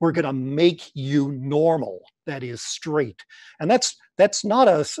 We're going to make you normal, that is straight. And that's not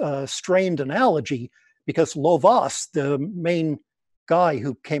a strained analogy, because Lovas, the main guy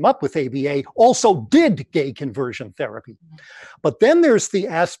who came up with ABA, also did gay conversion therapy. But then there's the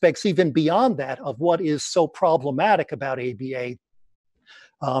aspects even beyond that of what is so problematic about ABA,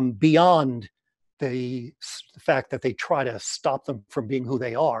 beyond the fact that they try to stop them from being who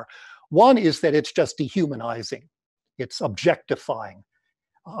they are. One is that it's just dehumanizing. It's objectifying.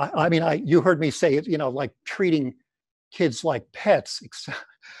 I mean, you heard me say it, like treating kids like pets.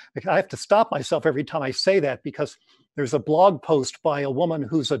 I have to stop myself every time I say that, because there's a blog post by a woman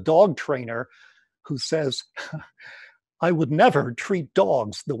who's a dog trainer who says, I would never treat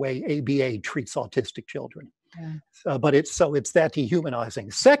dogs the way ABA treats autistic children. Yeah. But it's that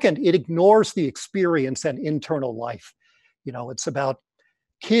dehumanizing. Second, it ignores the experience and internal life. It's about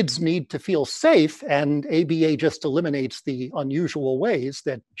kids need to feel safe, and ABA just eliminates the unusual ways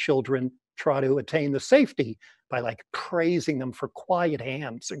that children try to attain the safety by praising them for quiet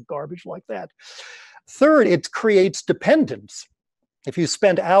hands and garbage like that. Third, it creates dependence. If you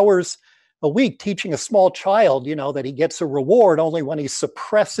spend hours a week teaching a small child, that he gets a reward only when he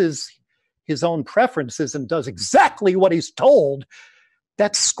suppresses his own preferences and does exactly what he's told,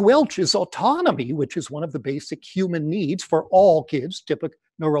 that squelches autonomy, which is one of the basic human needs for all kids,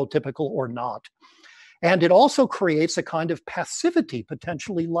 neurotypical or not. And it also creates a kind of passivity,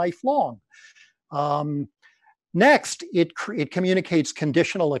 potentially lifelong. Next, it communicates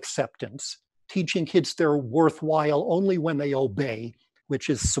conditional acceptance, teaching kids they're worthwhile only when they obey, which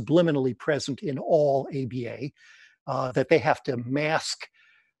is subliminally present in all ABA, that they have to mask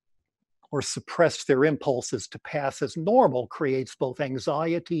or suppress their impulses to pass as normal, creates both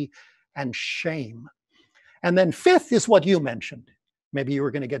anxiety and shame. And then fifth is what you mentioned. Maybe you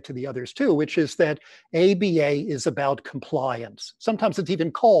were going to get to the others too, which is that ABA is about compliance. Sometimes it's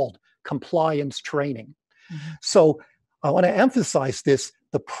even called compliance training. Mm-hmm. So I want to emphasize this.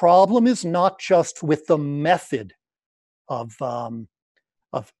 The problem is not just with the method of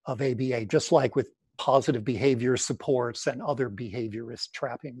ABA, just like with positive behavior supports and other behaviorist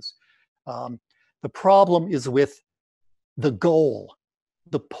trappings. The problem is with the goal.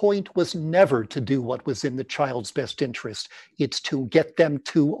 The point was never to do what was in the child's best interest. It's to get them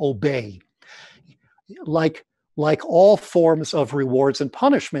to obey. Like all forms of rewards and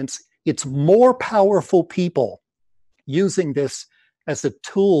punishments, it's more powerful people using this as a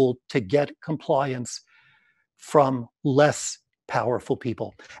tool to get compliance from less powerful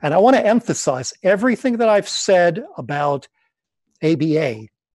people. And I want to emphasize everything that I've said about ABA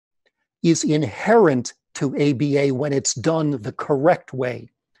is inherent to ABA when it's done the correct way.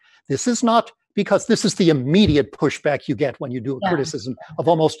 This is not because this is the immediate pushback you get when you do a criticism of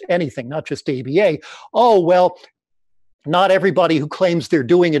almost anything, not just ABA. Oh, well, not everybody who claims they're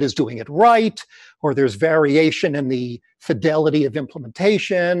doing it is doing it right, or there's variation in the fidelity of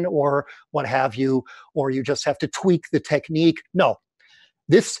implementation, or what have you, or you just have to tweak the technique. No,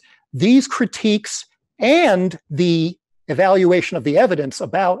 these critiques and the evaluation of the evidence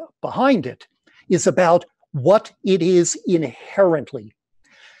behind it is about what it is inherently.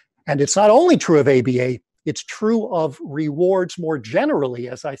 And it's not only true of ABA, it's true of rewards more generally,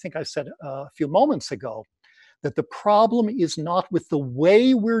 as I think I said a few moments ago, that the problem is not with the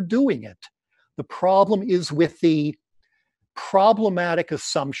way we're doing it. The problem is with the problematic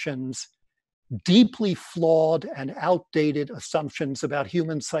assumptions, deeply flawed and outdated assumptions about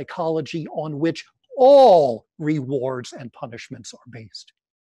human psychology on which all rewards and punishments are based.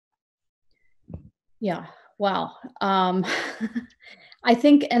 Yeah. Wow. I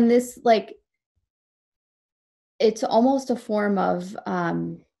think, and this, like, it's almost a form of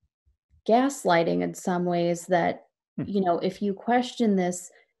gaslighting in some ways that, if you question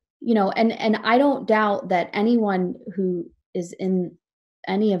this, and I don't doubt that anyone who is in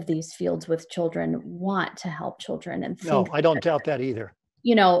any of these fields with children want to help children and think. No, I don't doubt that either.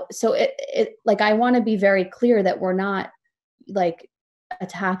 So it like, I want to be very clear that we're not like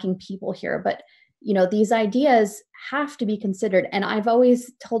attacking people here, but these ideas have to be considered. And I've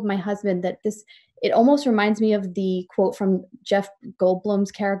always told my husband that it almost reminds me of the quote from Jeff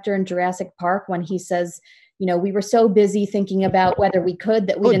Goldblum's character in Jurassic Park when he says, we were so busy thinking about whether we could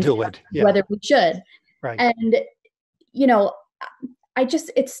that we didn't do it. Yeah. Whether we should. Right. And,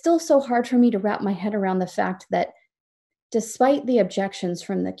 it's still so hard for me to wrap my head around the fact that despite the objections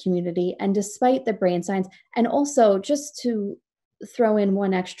from the community and despite the brain science, and also just to throw in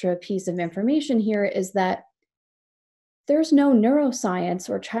one extra piece of information here is that there's no neuroscience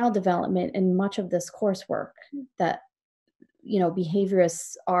or child development in much of this coursework that,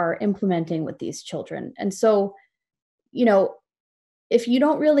 behaviorists are implementing with these children. And so, if you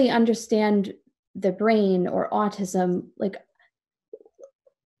don't really understand the brain or autism,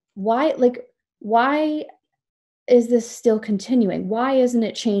 why is this still continuing? Why isn't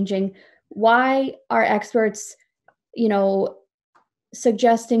it changing? Why are experts,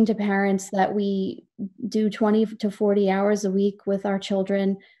 suggesting to parents that we do 20 to 40 hours a week with our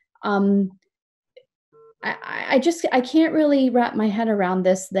children? I can't really wrap my head around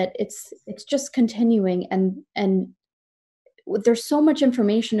this, that it's just continuing, and there's so much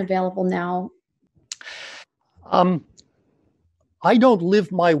information available now. I don't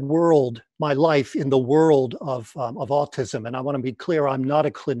live my life in the world of autism. And I want to be clear, I'm not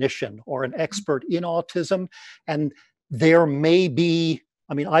a clinician or an expert in autism. And there may be,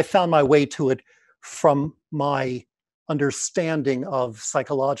 I found my way to it from my understanding of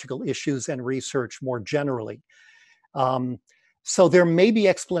psychological issues and research more generally. So there may be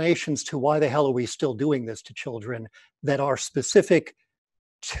explanations to why the hell are we still doing this to children that are specific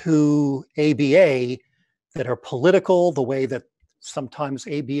to ABA, that are political, the way that sometimes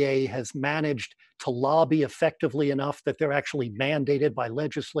ABA has managed to lobby effectively enough that they're actually mandated by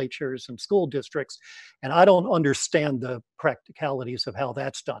legislatures and school districts. And I don't understand the practicalities of how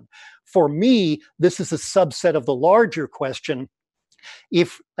that's done. For me, this is a subset of the larger question.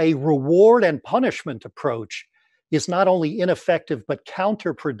 If a reward and punishment approach is not only ineffective, but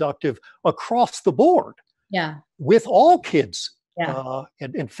counterproductive across the board, with all kids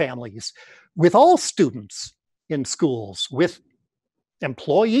and families, with all students in schools, with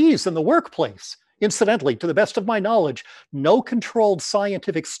employees in the workplace. Incidentally, to the best of my knowledge, no controlled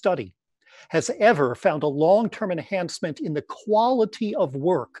scientific study has ever found a long-term enhancement in the quality of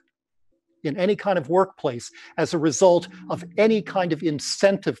work in any kind of workplace as a result of any kind of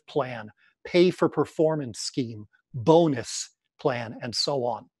incentive plan, pay for performance scheme, bonus plan, and so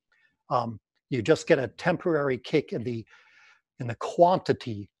on. You just get a temporary kick in the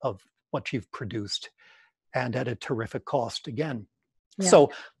quantity of what you've produced, and at a terrific cost again.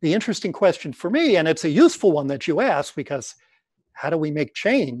 So the interesting question for me, and it's a useful one that you ask, because how do we make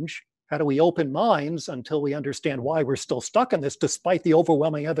change? How do we open minds until we understand why we're still stuck in this, despite the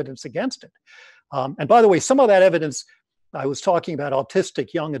overwhelming evidence against it? And by the way, some of that evidence, I was talking about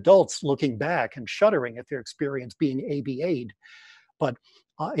autistic young adults looking back and shuddering at their experience being ABA'd. But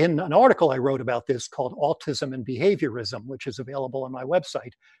in an article I wrote about this called Autism and Behaviorism, which is available on my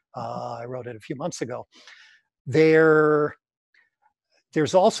website, I wrote it a few months ago,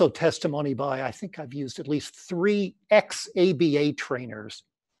 there's also testimony by, I think I've used at least 3 ex-ABA trainers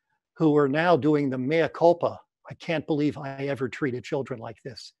who are now doing the mea culpa. I can't believe I ever treated children like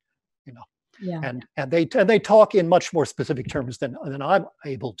this, And they talk in much more specific terms than I'm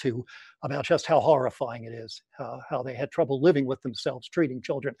able to about just how horrifying it is, how they had trouble living with themselves, treating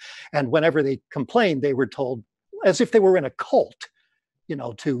children. And whenever they complained, they were told, as if they were in a cult,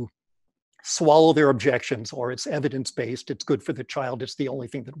 to swallow their objections, or it's evidence-based, it's good for the child, it's the only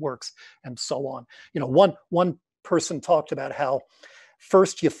thing that works, and so on. One person talked about how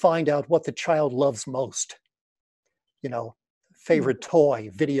first you find out what the child loves most, favorite toy,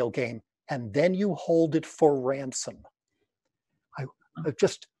 video game, and then you hold it for ransom.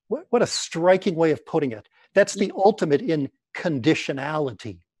 What a striking way of putting it. That's the ultimate in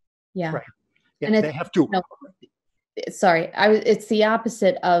conditionality. Yeah. Right. Yeah, and they have to. It's the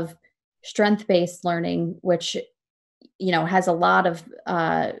opposite of strength-based learning, which, has a lot of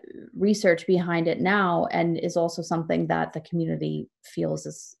research behind it now, and is also something that the community feels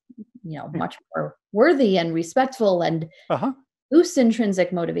is, much more worthy and respectful and boosts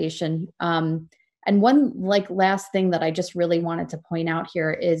intrinsic motivation. And one last thing that I just really wanted to point out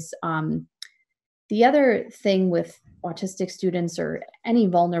here is the other thing with autistic students or any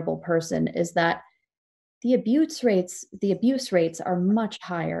vulnerable person is that the abuse rates are much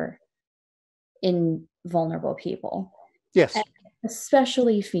higher in vulnerable people. Yes.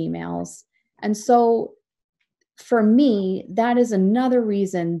 Especially females. And so for me, that is another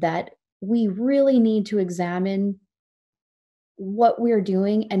reason that we really need to examine what we're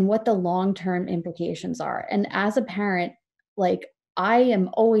doing and what the long-term implications are. And as a parent, I am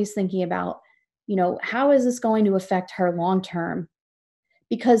always thinking about, how is this going to affect her long-term?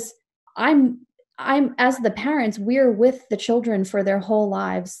 Because I'm as the parents, we're with the children for their whole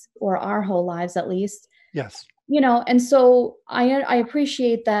lives, or our whole lives at least. Yes. And so I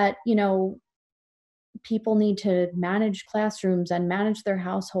appreciate that, people need to manage classrooms and manage their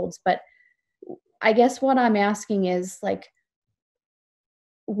households. But I guess what I'm asking is,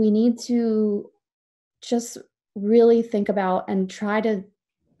 we need to just really think about and try to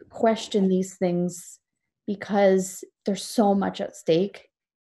question these things, because there's so much at stake.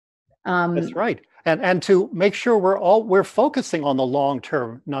 That's right. And to make sure we're focusing on the long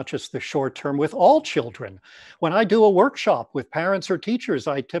term, not just the short term, with all children. When I do a workshop with parents or teachers,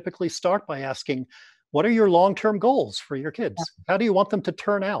 I typically start by asking, what are your long-term goals for your kids? How do you want them to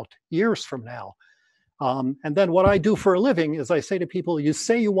turn out years from now? And then what I do for a living is I say to people, you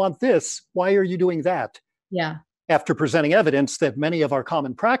say you want this, why are you doing that? Yeah. After presenting evidence that many of our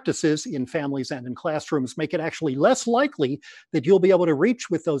common practices in families and in classrooms make it actually less likely that you'll be able to reach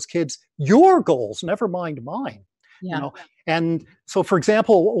with those kids your goals, never mind mine. Yeah. And so, for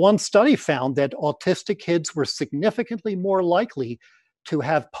example, one study found that autistic kids were significantly more likely to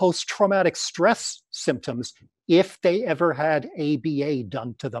have post-traumatic stress symptoms if they ever had ABA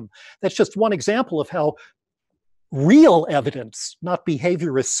done to them. That's just one example of how real evidence, not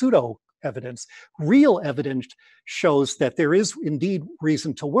behaviorist pseudo evidence, real evidence shows that there is indeed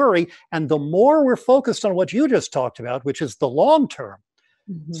reason to worry. And the more we're focused on what you just talked about, which is the long term,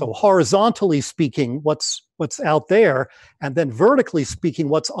 so horizontally speaking, what's out there, and then vertically speaking,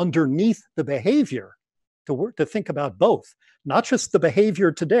 what's underneath the behavior, to think about both, not just the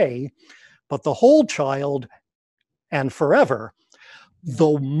behavior today, but the whole child and forever,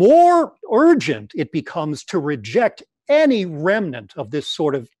 the more urgent it becomes to reject any remnant of this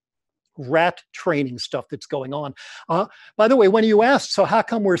sort of rat training stuff that's going on. By the way, when you asked, so how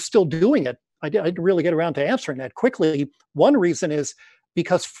come we're still doing it? I didn't really get around to answering that quickly. One reason is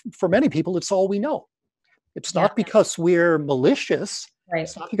because for many people, it's all we know. It's not because we're malicious. Right.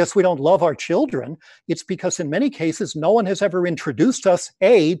 It's not because we don't love our children. It's because in many cases, no one has ever introduced us,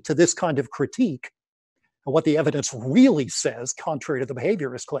 A, to this kind of critique, and what the evidence really says, contrary to the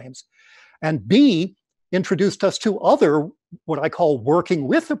behaviorist claims, and B, introduced us to other, what I call working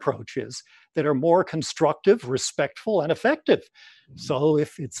with approaches that are more constructive, respectful, and effective. So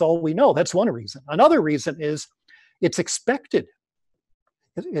if it's all we know, that's one reason. Another reason is it's expected.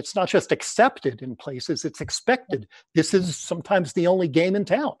 It's not just accepted in places, it's expected. This is sometimes the only game in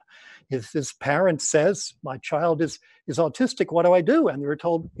town. If this parent says, my child is autistic, what do I do? And they're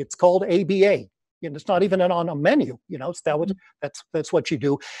told it's called ABA. It's not even on a menu, that's what you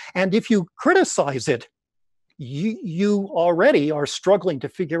do. And if you criticize it, you already are struggling to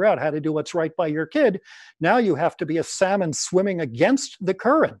figure out how to do what's right by your kid. Now you have to be a salmon swimming against the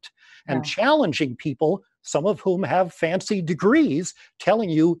current and challenging people, some of whom have fancy degrees,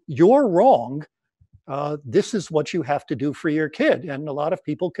 telling you you're wrong. This is what you have to do for your kid. And a lot of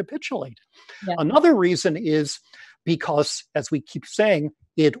people capitulate. Yeah. Another reason is because, as we keep saying,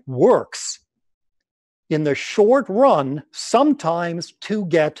 it works in the short run, sometimes to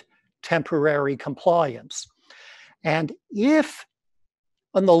get temporary compliance. And if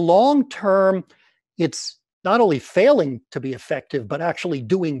in the long term, it's not only failing to be effective, but actually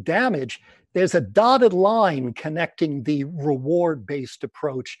doing damage, there's a dotted line connecting the reward-based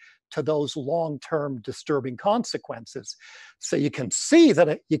approach to those long-term disturbing consequences. So you can see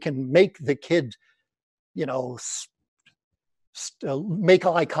that you can make the kid, make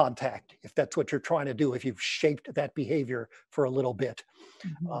eye contact if that's what you're trying to do, if you've shaped that behavior for a little bit,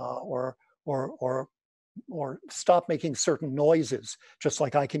 or stop making certain noises, just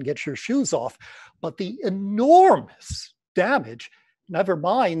like I can get your shoes off. But the enormous damage, never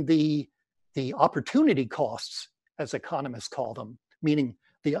mind the opportunity costs, as economists call them, meaning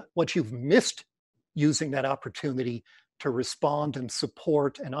what you've missed using that opportunity to respond and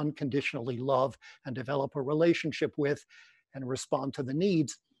support and unconditionally love and develop a relationship with and respond to the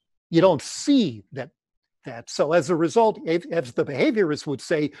needs. You don't see that. So as a result, as the behaviorists would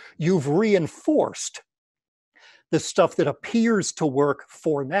say, you've reinforced the stuff that appears to work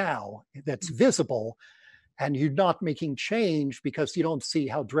for now, that's visible, and you're not making change because you don't see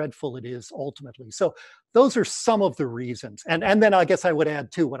how dreadful it is ultimately. So those are some of the reasons. And then I guess I would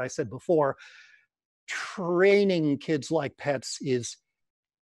add too what I said before, training kids like pets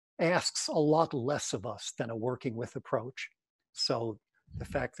asks a lot less of us than a working with approach. So the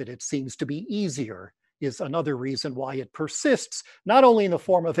fact that it seems to be easier is another reason why it persists, not only in the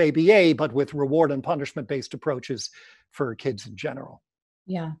form of ABA, but with reward and punishment-based approaches for kids in general.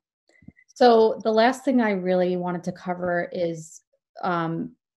 Yeah. So the last thing I really wanted to cover is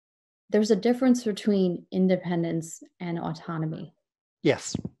there's a difference between independence and autonomy.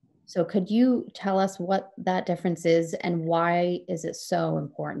 Yes. So could you tell us what that difference is and why is it so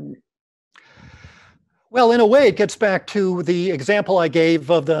important? Well, in a way, it gets back to the example I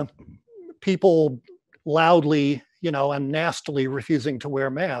gave of the people loudly, and nastily refusing to wear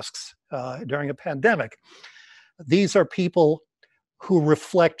masks during a pandemic. These are people who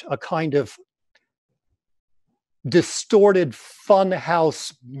reflect a kind of distorted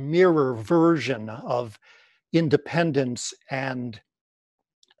funhouse mirror version of independence and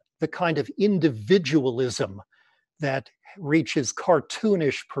the kind of individualism that reaches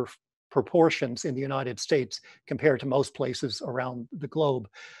cartoonish proportions in the United States compared to most places around the globe,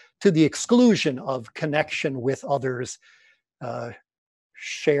 to the exclusion of connection with others,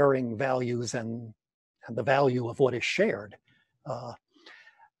 sharing values and the value of what is shared.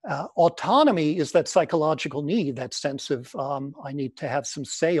 Autonomy is that psychological need, that sense of I need to have some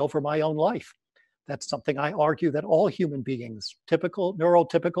say over my own life. That's something I argue that all human beings, typical,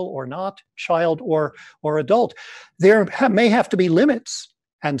 neurotypical or not, child or adult, there may have to be limits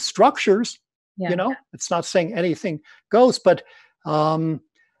and structures. It's not saying anything goes, but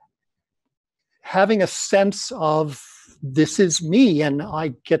having a sense of this is me and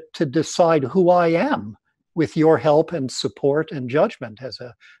I get to decide who I am with your help and support and judgment as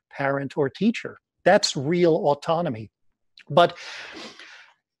a parent or teacher. That's real autonomy. But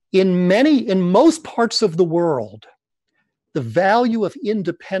in most parts of the world, the value of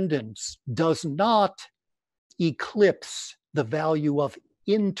independence does not eclipse the value of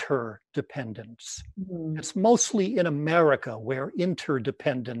interdependence. It's mostly in America where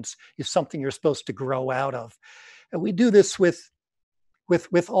interdependence is something you're supposed to grow out of. And we do this with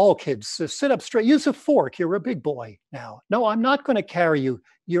all kids. So sit up straight, use a fork, you're a big boy now. No, I'm not going to carry you.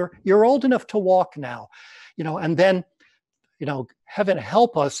 You're old enough to walk now. And then, heaven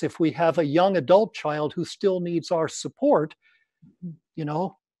help us if we have a young adult child who still needs our support,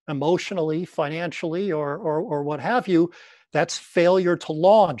 emotionally, financially, or what have you. That's failure to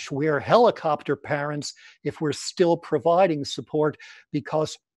launch. We're helicopter parents if we're still providing support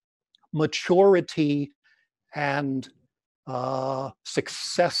because maturity and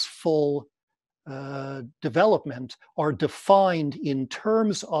successful development are defined in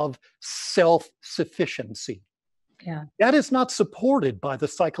terms of self-sufficiency. Yeah. That is not supported by the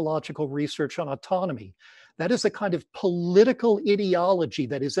psychological research on autonomy. That is a kind of political ideology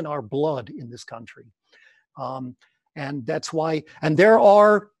that is in our blood in this country. And that's why, and there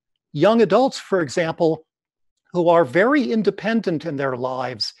are young adults, for example, who are very independent in their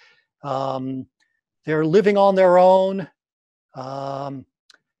lives. They're living on their own, and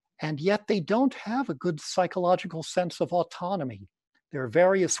yet they don't have a good psychological sense of autonomy. There are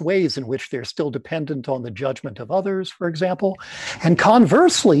various ways in which they're still dependent on the judgment of others, for example. And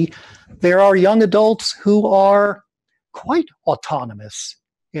conversely, there are young adults who are quite autonomous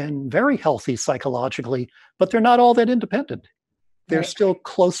and very healthy psychologically, but they're not all that independent. They're Right. still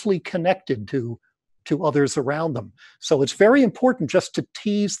closely connected to others around them. So it's very important just to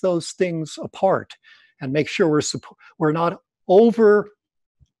tease those things apart and make sure we're not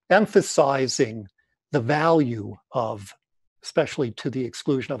overemphasizing the value of, especially to the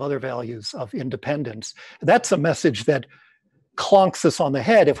exclusion of other values of independence. That's a message that clonks us on the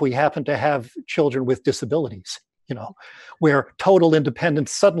head if we happen to have children with disabilities. where total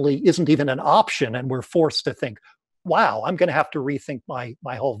independence suddenly isn't even an option, and we're forced to think, wow, I'm going to have to rethink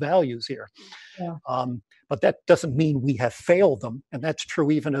my whole values here. Yeah. But that doesn't mean we have failed them. And that's true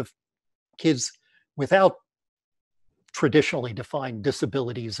even of kids without traditionally defined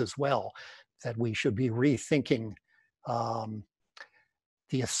disabilities as well, that we should be rethinking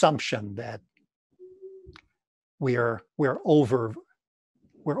the assumption that we're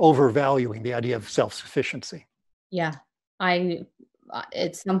overvaluing the idea of self-sufficiency. Yeah,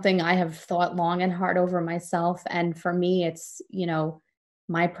 it's something I have thought long and hard over myself. And for me, it's,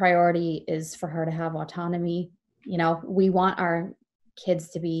 my priority is for her to have autonomy. We want our kids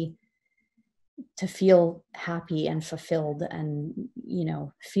to feel happy and fulfilled and,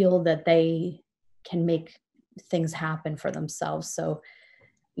 feel that they can make things happen for themselves. So,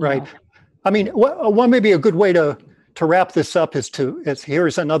 right. I mean, one maybe a good way to wrap this up is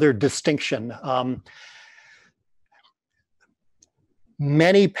here's another distinction.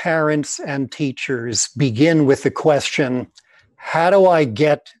 Many parents and teachers begin with the question, how do I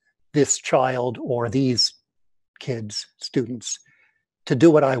get this child or these kids, students, to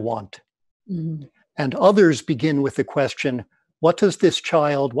do what I want? Mm-hmm. And others begin with the question, what do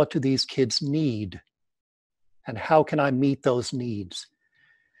these kids need? And how can I meet those needs?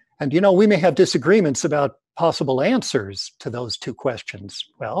 And, we may have disagreements about possible answers to those two questions.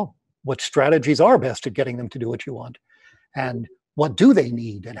 Well, what strategies are best at getting them to do what you want? And what do they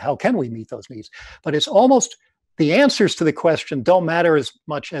need? And how can we meet those needs? But it's almost the answers to the question don't matter as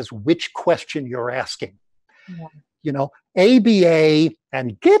much as which question you're asking. Yeah. ABA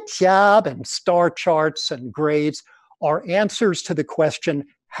and good job and star charts and grades are answers to the question,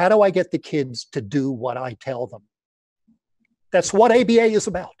 how do I get the kids to do what I tell them? That's what ABA is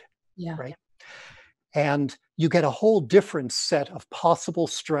about. Yeah. Right. And you get a whole different set of possible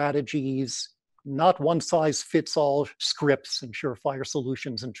strategies, not one size fits all scripts and surefire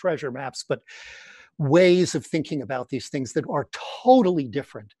solutions and treasure maps, but ways of thinking about these things that are totally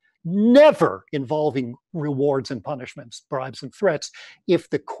different, never involving rewards and punishments, bribes and threats, if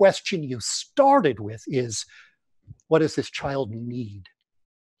the question you started with is, what does this child need?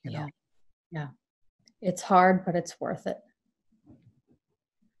 Yeah. It's hard, but it's worth it.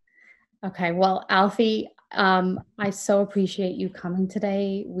 Okay. Well, Alfie, I so appreciate you coming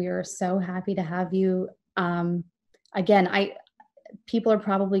today. We are so happy to have you. Again, people are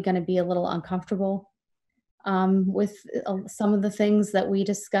probably going to be a little uncomfortable with some of the things that we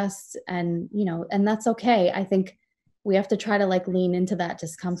discussed, and and that's okay. I think we have to try to lean into that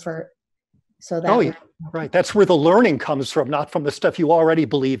discomfort so that right. That's where the learning comes from, not from the stuff you already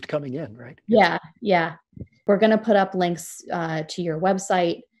believed coming in, right? Yeah. We're going to put up links to your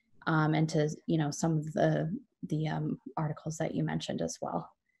website and to some of the articles that you mentioned as well.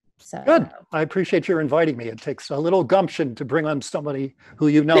 So good. I appreciate your inviting me. It takes a little gumption to bring on somebody who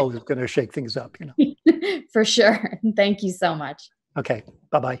is going to shake things up. For sure. Thank you so much. Okay.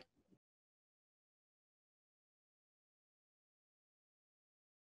 Bye-bye.